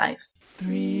communities safe.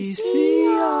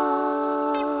 3CR.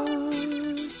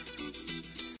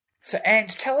 So,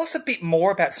 Ange, tell us a bit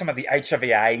more about some of the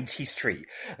HIV/AIDS history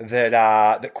that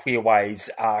Queerways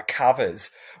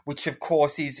covers, which of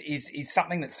course is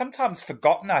something that's sometimes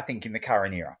forgotten, I think, in the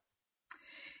current era.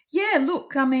 Yeah,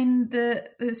 look, I mean, the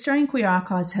Australian Queer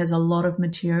Archives has a lot of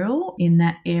material in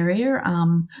that area.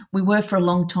 We were for a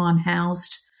long time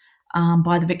housed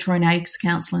by the Victorian AIDS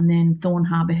Council and then Thorn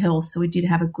Harbour Health, so we did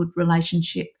have a good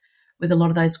relationship with a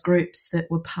lot of those groups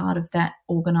that were part of that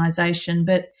organisation.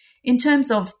 But in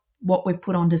terms of what we've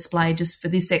put on display just for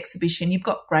this exhibition, you've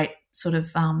got great sort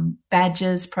of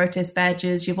badges, protest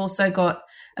badges. You've also got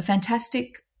a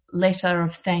fantastic letter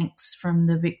of thanks from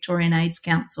the Victorian AIDS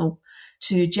Council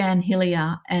to Jan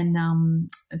Hillier and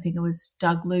I think it was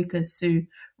Doug Lucas, who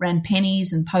ran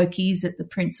pennies and pokies at the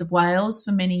Prince of Wales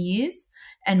for many years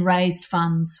and raised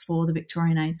funds for the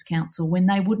Victorian AIDS Council when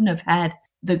they wouldn't have had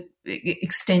the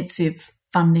extensive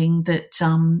funding that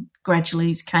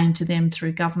gradually came to them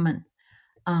through government.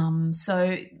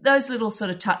 So those little sort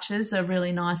of touches are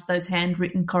really nice, those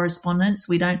handwritten correspondence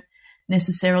we don't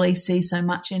necessarily see so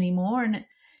much anymore. And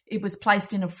it was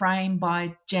placed in a frame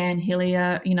by Jan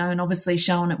Hillier, and obviously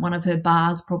shown at one of her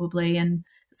bars probably. And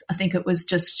I think it was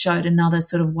just showed another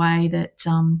sort of way that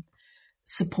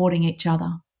supporting each other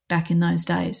back in those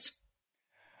days.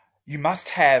 You must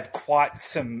have quite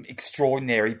some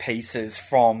extraordinary pieces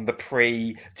from the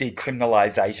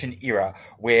pre-decriminalisation era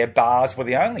where bars were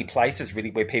the only places really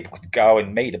where people could go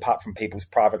and meet apart from people's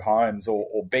private homes or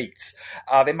beats.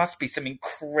 There must be some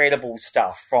incredible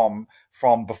stuff from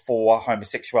before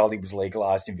homosexuality was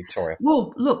legalised in Victoria.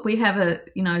 Well, look, we have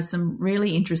some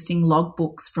really interesting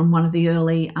logbooks from one of the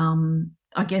early,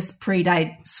 I guess,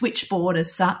 predate Switchboard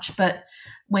as such, but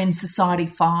when Society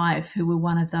 5, who were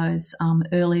one of those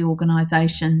early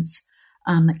organisations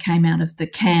that came out of the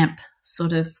camp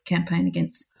sort of campaign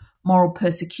against moral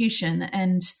persecution,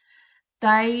 and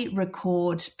they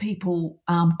record people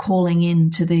calling in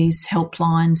to these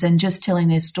helplines and just telling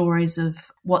their stories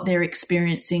of what they're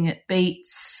experiencing at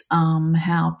beats,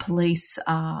 how police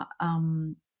are,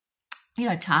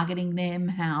 targeting them,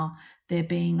 how they're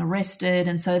being arrested.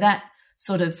 And so that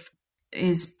sort of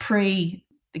is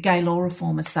the gay law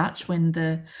reform as such when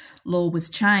the law was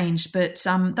changed. But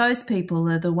those people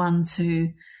are the ones who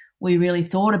we really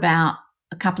thought about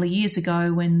a couple of years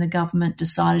ago when the government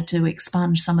decided to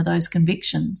expunge some of those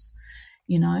convictions,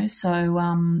 So,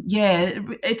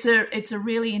 it's a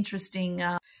really interesting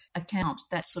account,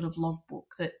 that sort of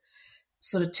logbook that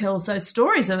sort of tells those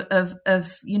stories of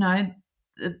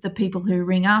the people who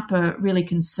ring up are really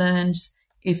concerned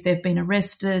if they've been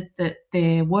arrested, that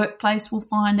their workplace will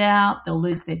find out, they'll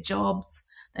lose their jobs,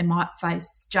 they might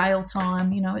face jail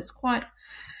time.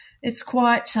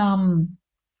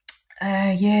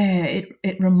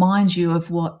 It reminds you of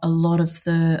what a lot of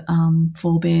the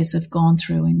forebears have gone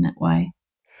through in that way.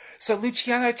 So,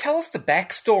 Luciano, tell us the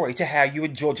backstory to how you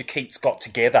and Georgia Keats got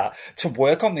together to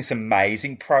work on this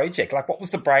amazing project. Like, what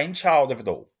was the brainchild of it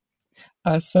all?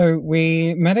 So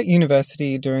we met at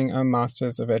university doing a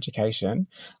Masters of Education,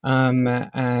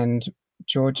 and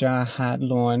Georgia had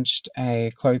launched a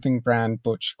clothing brand,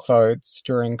 Butch Clothes,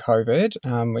 during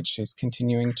COVID, which she's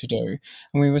continuing to do.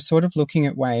 And we were sort of looking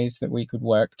at ways that we could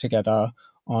work together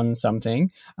on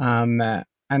something.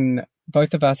 And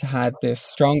both of us had this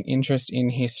strong interest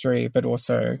in history, but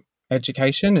also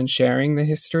education and sharing the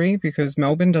history, because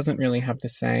Melbourne doesn't really have the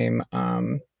same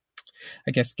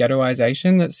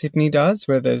ghettoization that Sydney does,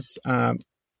 where there's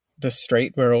the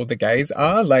street where all the gays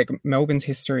are. Like, Melbourne's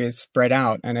history is spread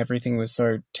out and everything was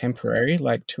so temporary,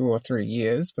 like 2 or 3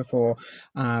 years before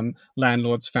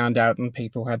landlords found out and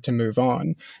people had to move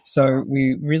on. So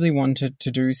we really wanted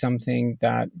to do something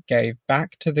that gave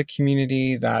back to the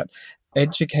community, that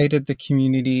educated the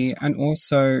community, and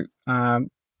also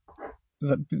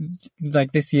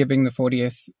like this year being the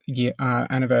 40th year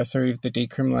anniversary of the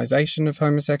decriminalisation of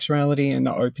homosexuality and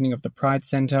the opening of the Pride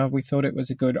Centre, we thought it was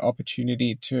a good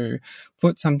opportunity to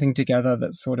put something together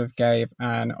that sort of gave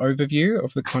an overview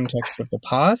of the context of the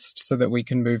past so that we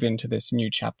can move into this new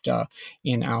chapter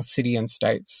in our city and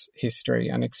state's history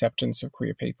and acceptance of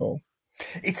queer people.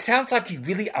 It sounds like you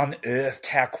really unearthed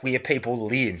how queer people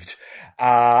lived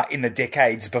in the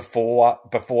decades before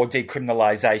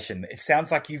decriminalisation. It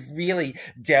sounds like you've really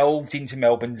delved into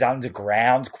Melbourne's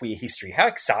underground queer history. How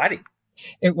exciting.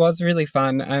 It was really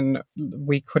fun, and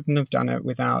we couldn't have done it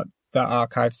without the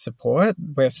archive support.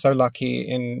 We're so lucky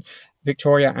in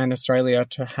Victoria and Australia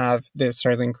to have the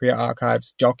Australian Queer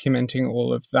Archives documenting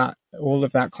all of that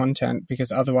content,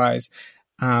 because otherwise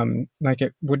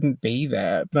it wouldn't be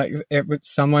there. Like,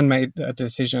 someone made a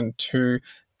decision to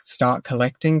start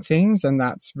collecting things, and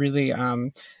that's really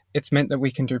it's meant that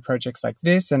we can do projects like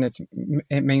this, and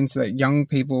it means that young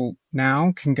people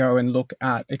now can go and look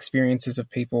at experiences of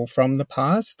people from the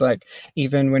past. Like,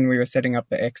 even when we were setting up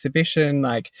the exhibition,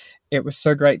 like, it was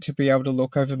so great to be able to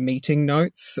look over meeting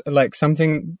notes, like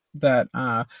something that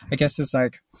I guess is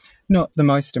like not the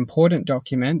most important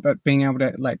document, but being able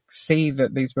to like see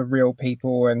that these were real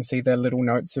people and see their little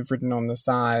notes have written on the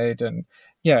side. And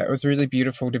yeah, it was really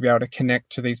beautiful to be able to connect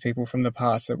to these people from the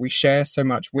past that we share so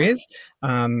much with,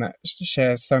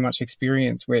 share so much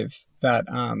experience with, that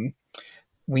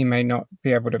we may not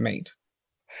be able to meet.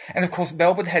 And of course,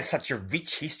 Melbourne has such a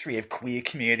rich history of queer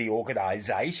community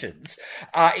organisations.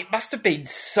 It must have been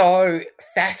so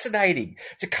fascinating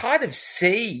to kind of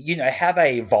see, how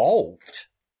they evolved.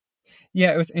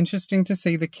 Yeah, it was interesting to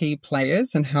see the key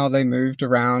players and how they moved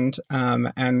around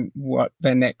and what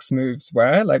their next moves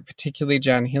were, like particularly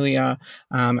Jan Hillier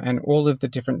and all of the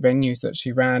different venues that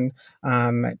she ran,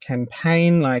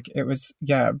 campaign. Like, it was,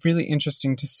 really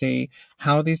interesting to see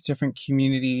how these different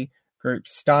community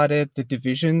groups started, the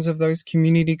divisions of those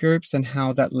community groups, and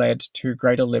how that led to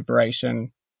greater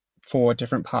liberation for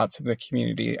different parts of the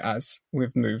community as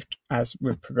we've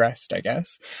progressed, I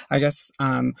guess.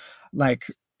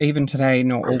 even today,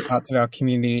 not all parts of our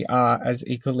community are as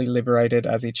equally liberated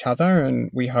as each other. And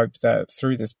we hope that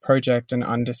through this project and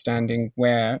understanding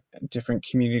where different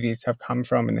communities have come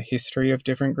from and the history of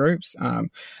different groups, queer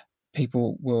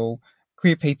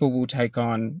people will take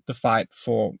on the fight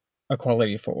for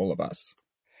equality for all of us.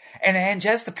 And Ange,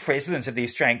 as the president of the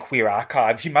Australian Queer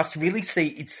Archives, you must really see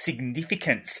its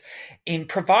significance in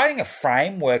providing a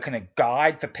framework and a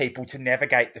guide for people to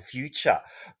navigate the future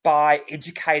by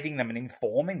educating them and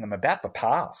informing them about the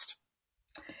past.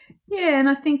 Yeah, and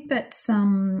I think that's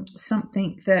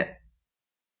something that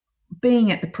being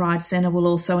at the Pride Centre will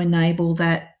also enable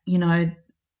that,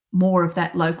 more of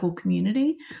that local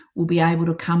community will be able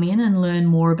to come in and learn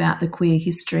more about the queer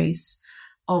histories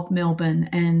of Melbourne.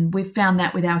 And we've found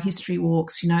that with our history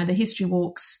walks, the history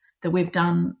walks that we've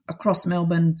done across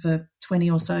Melbourne for 20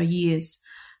 or so years,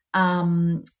 they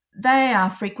are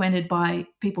frequented by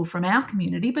people from our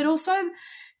community, but also,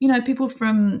 people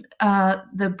from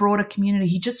the broader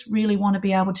community who just really want to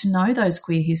be able to know those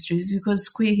queer histories, because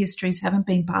queer histories haven't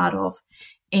been part of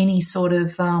any sort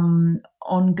of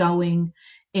ongoing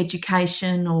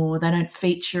education, or they don't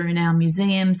feature in our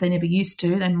museums. They never used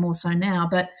to, they're more so now.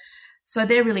 But so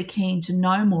they're really keen to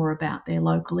know more about their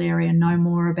local area, know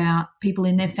more about people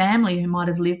in their family who might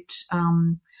have lived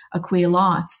a queer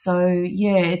life. So,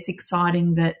 yeah, it's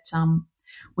exciting that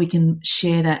we can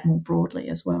share that more broadly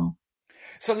as well.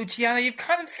 So, Luciano, you've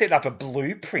kind of set up a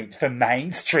blueprint for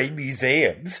mainstream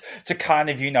museums to kind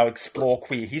of, explore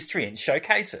queer history and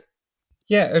showcase it.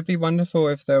 Yeah, it'd be wonderful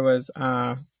if there was...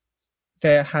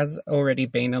 There has already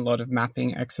been a lot of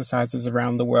mapping exercises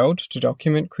around the world to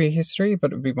document queer history,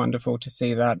 but it would be wonderful to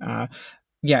see that,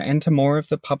 enter more of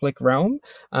the public realm.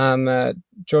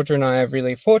 Georgia and I are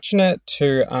really fortunate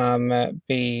to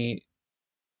be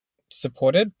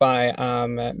supported by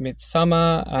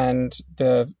Midsummer and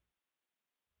the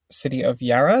city of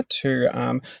Yarra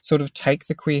to sort of take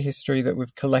the queer history that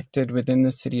we've collected within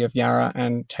the city of Yarra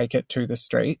and take it to the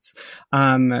streets.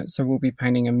 So we'll be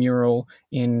painting a mural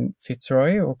in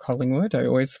Fitzroy or Collingwood. I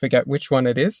always forget which one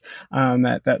it is.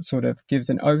 That sort of gives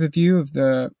an overview of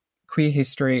the queer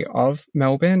history of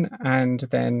Melbourne, and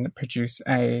then produce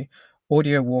a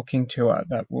audio walking tour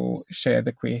that will share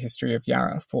the queer history of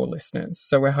Yarra for listeners.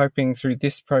 So we're hoping through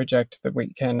this project that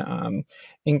we can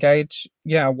engage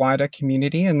a wider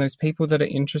community and those people that are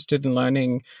interested in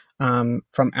learning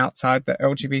from outside the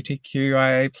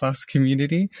LGBTQIA plus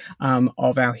community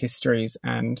of our histories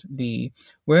and the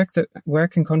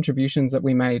work and contributions that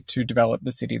we made to develop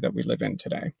the city that we live in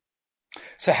today.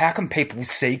 So how can people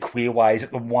see Queerways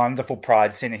at the wonderful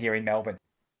Pride Centre here in Melbourne?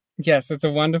 Yes, it's a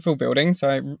wonderful building, so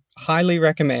I highly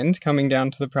recommend coming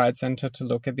down to the Pride Centre to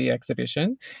look at the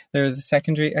exhibition. There is a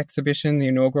secondary exhibition, the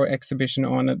inaugural exhibition,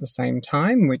 on at the same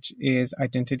time, which is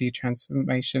Identity,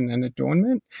 Transformation and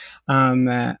Adornment.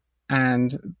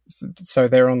 And so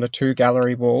they're on the two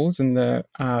gallery walls in the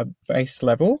base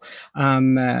level.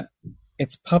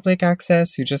 It's public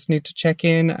access. You just need to check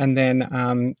in and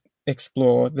then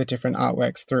explore the different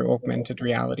artworks through augmented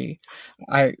reality.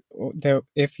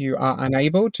 If you are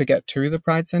unable to get to the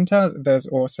Pride Centre, there's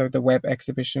also the web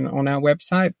exhibition on our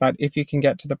website. But if you can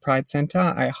get to the Pride Centre,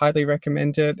 I highly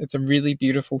recommend it. It's a really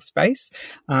beautiful space.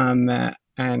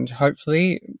 And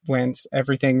hopefully, once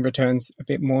everything returns a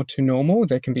bit more to normal,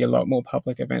 there can be a lot more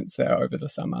public events there over the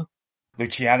summer.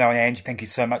 Luciano and Ange, thank you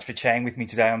so much for chatting with me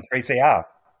today on 3CR.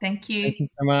 Thank you. Thank you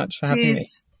so much for having me.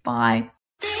 Bye.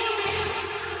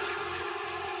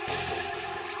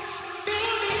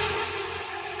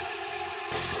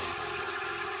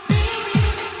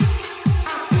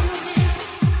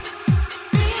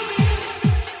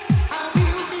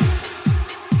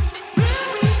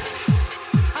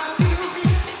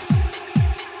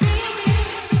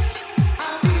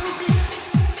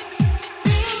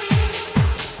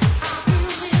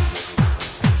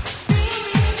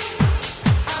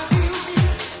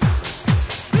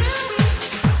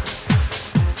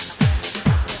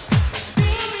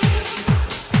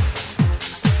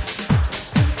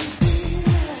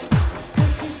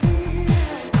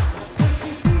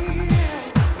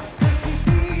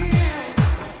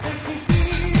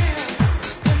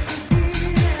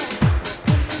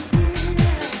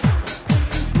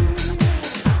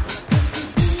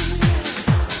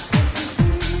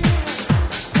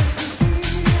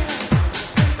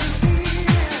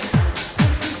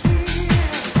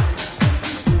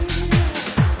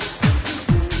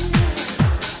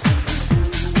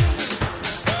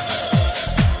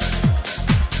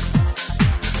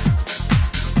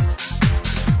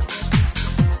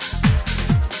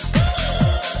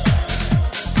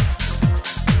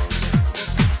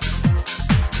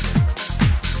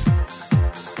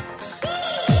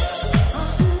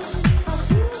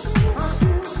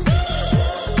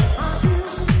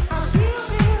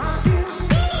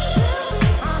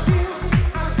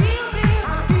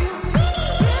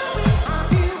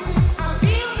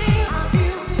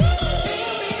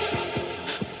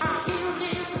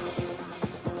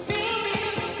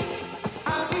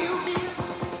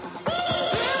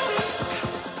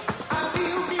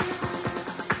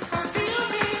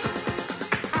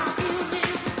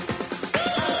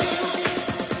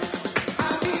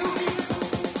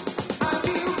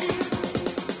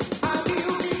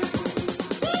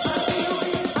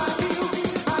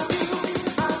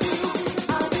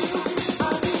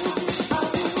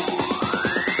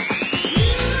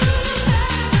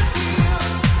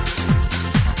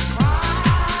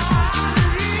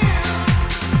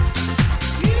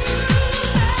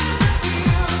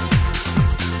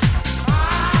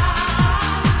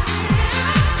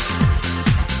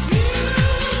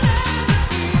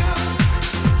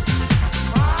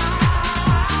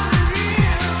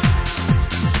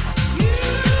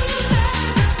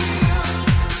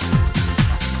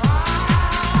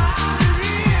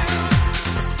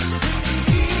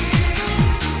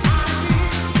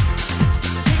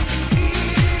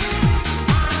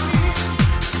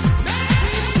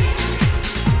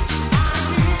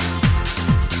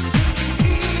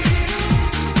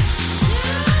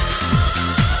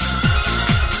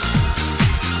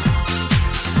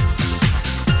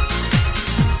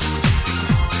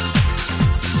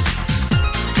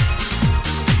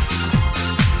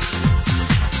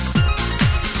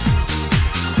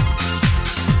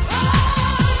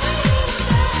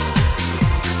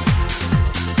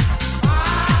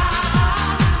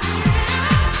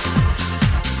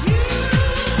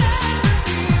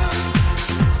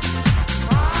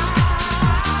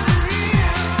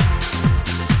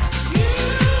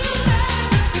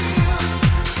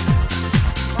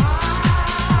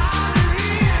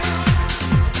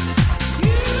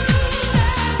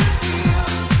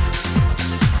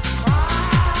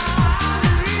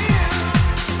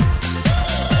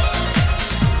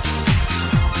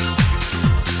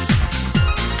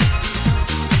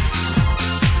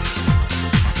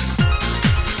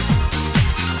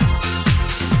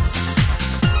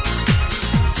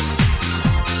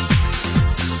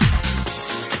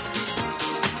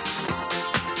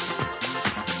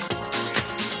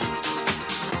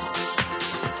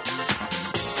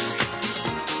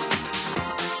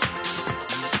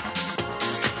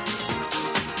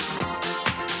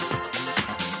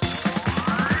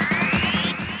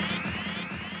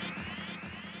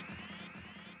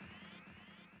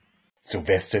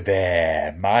 Sylvester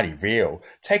there, Marty Real,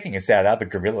 taking us out other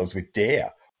gorillas with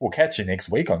Dare. We'll catch you next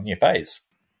week on Your Face.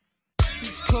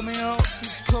 It's coming up,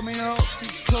 it's coming up,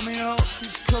 it's coming up,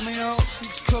 it's coming up,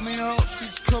 it's coming up,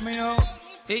 it's coming up.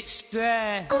 It's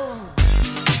there.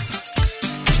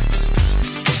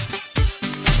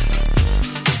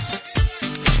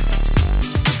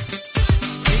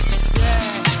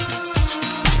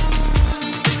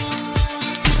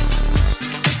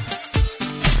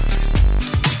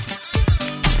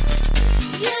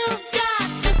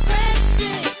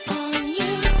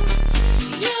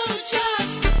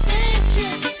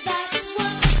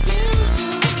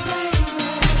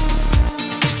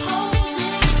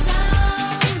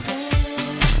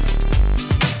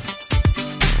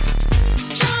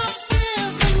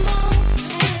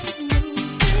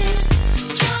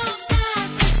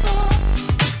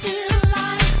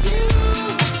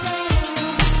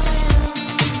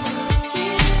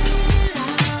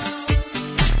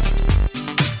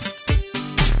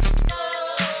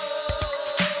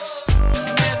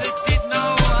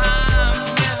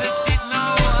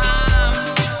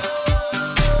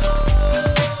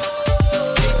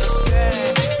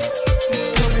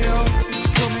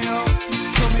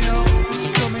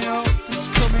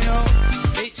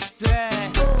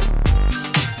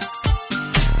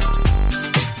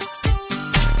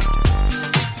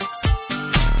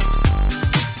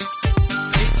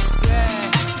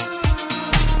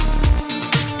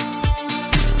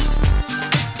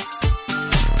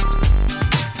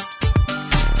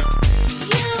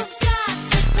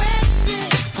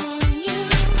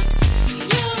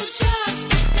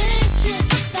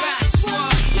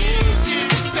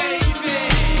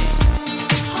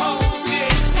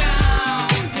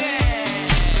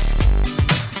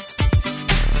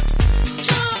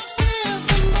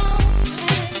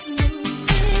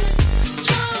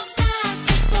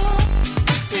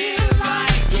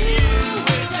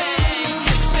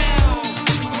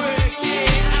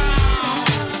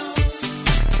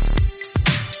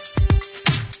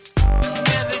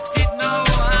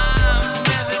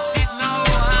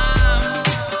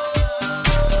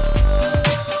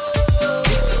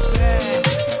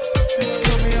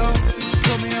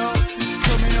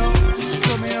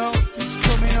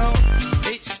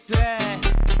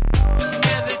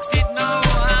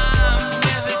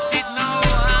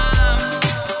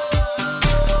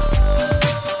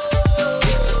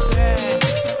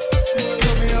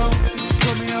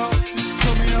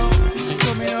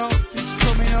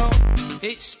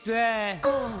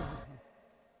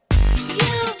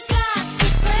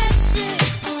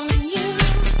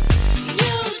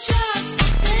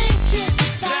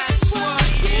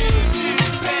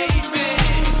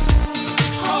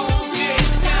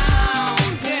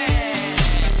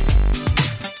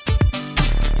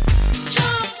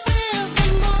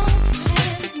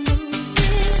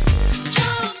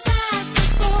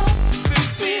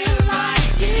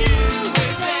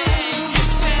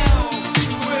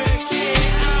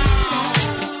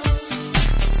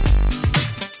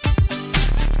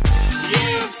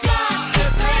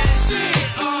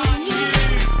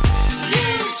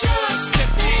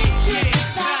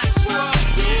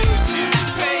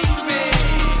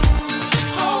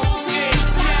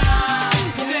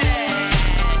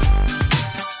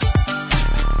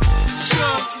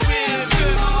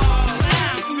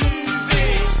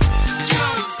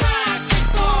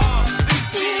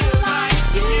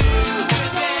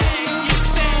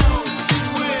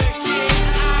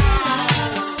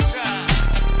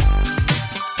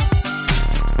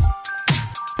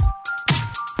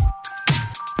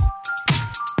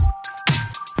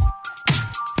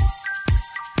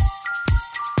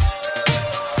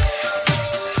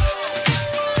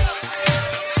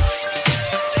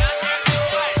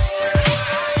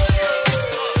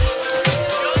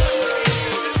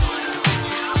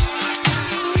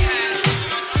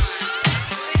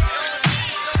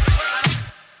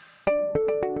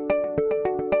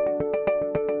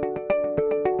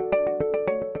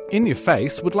 In Your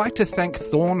Face would like to thank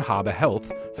Thorn Harbour Health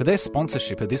for their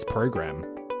sponsorship of this program.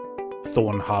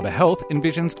 Thorn Harbour Health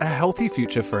envisions a healthy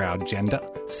future for our gender,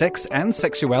 sex and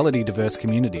sexuality diverse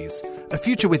communities, a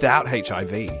future without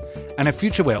HIV, and a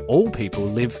future where all people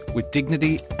live with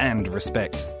dignity and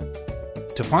respect.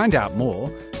 To find out more,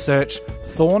 search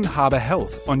Thorn Harbour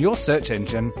Health on your search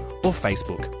engine or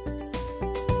Facebook.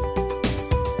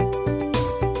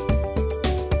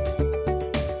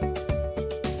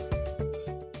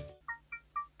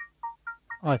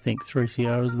 I think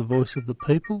 3CR is the voice of the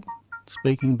people,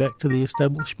 speaking back to the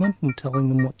establishment and telling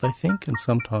them what they think, and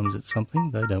sometimes it's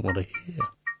something they don't want to hear.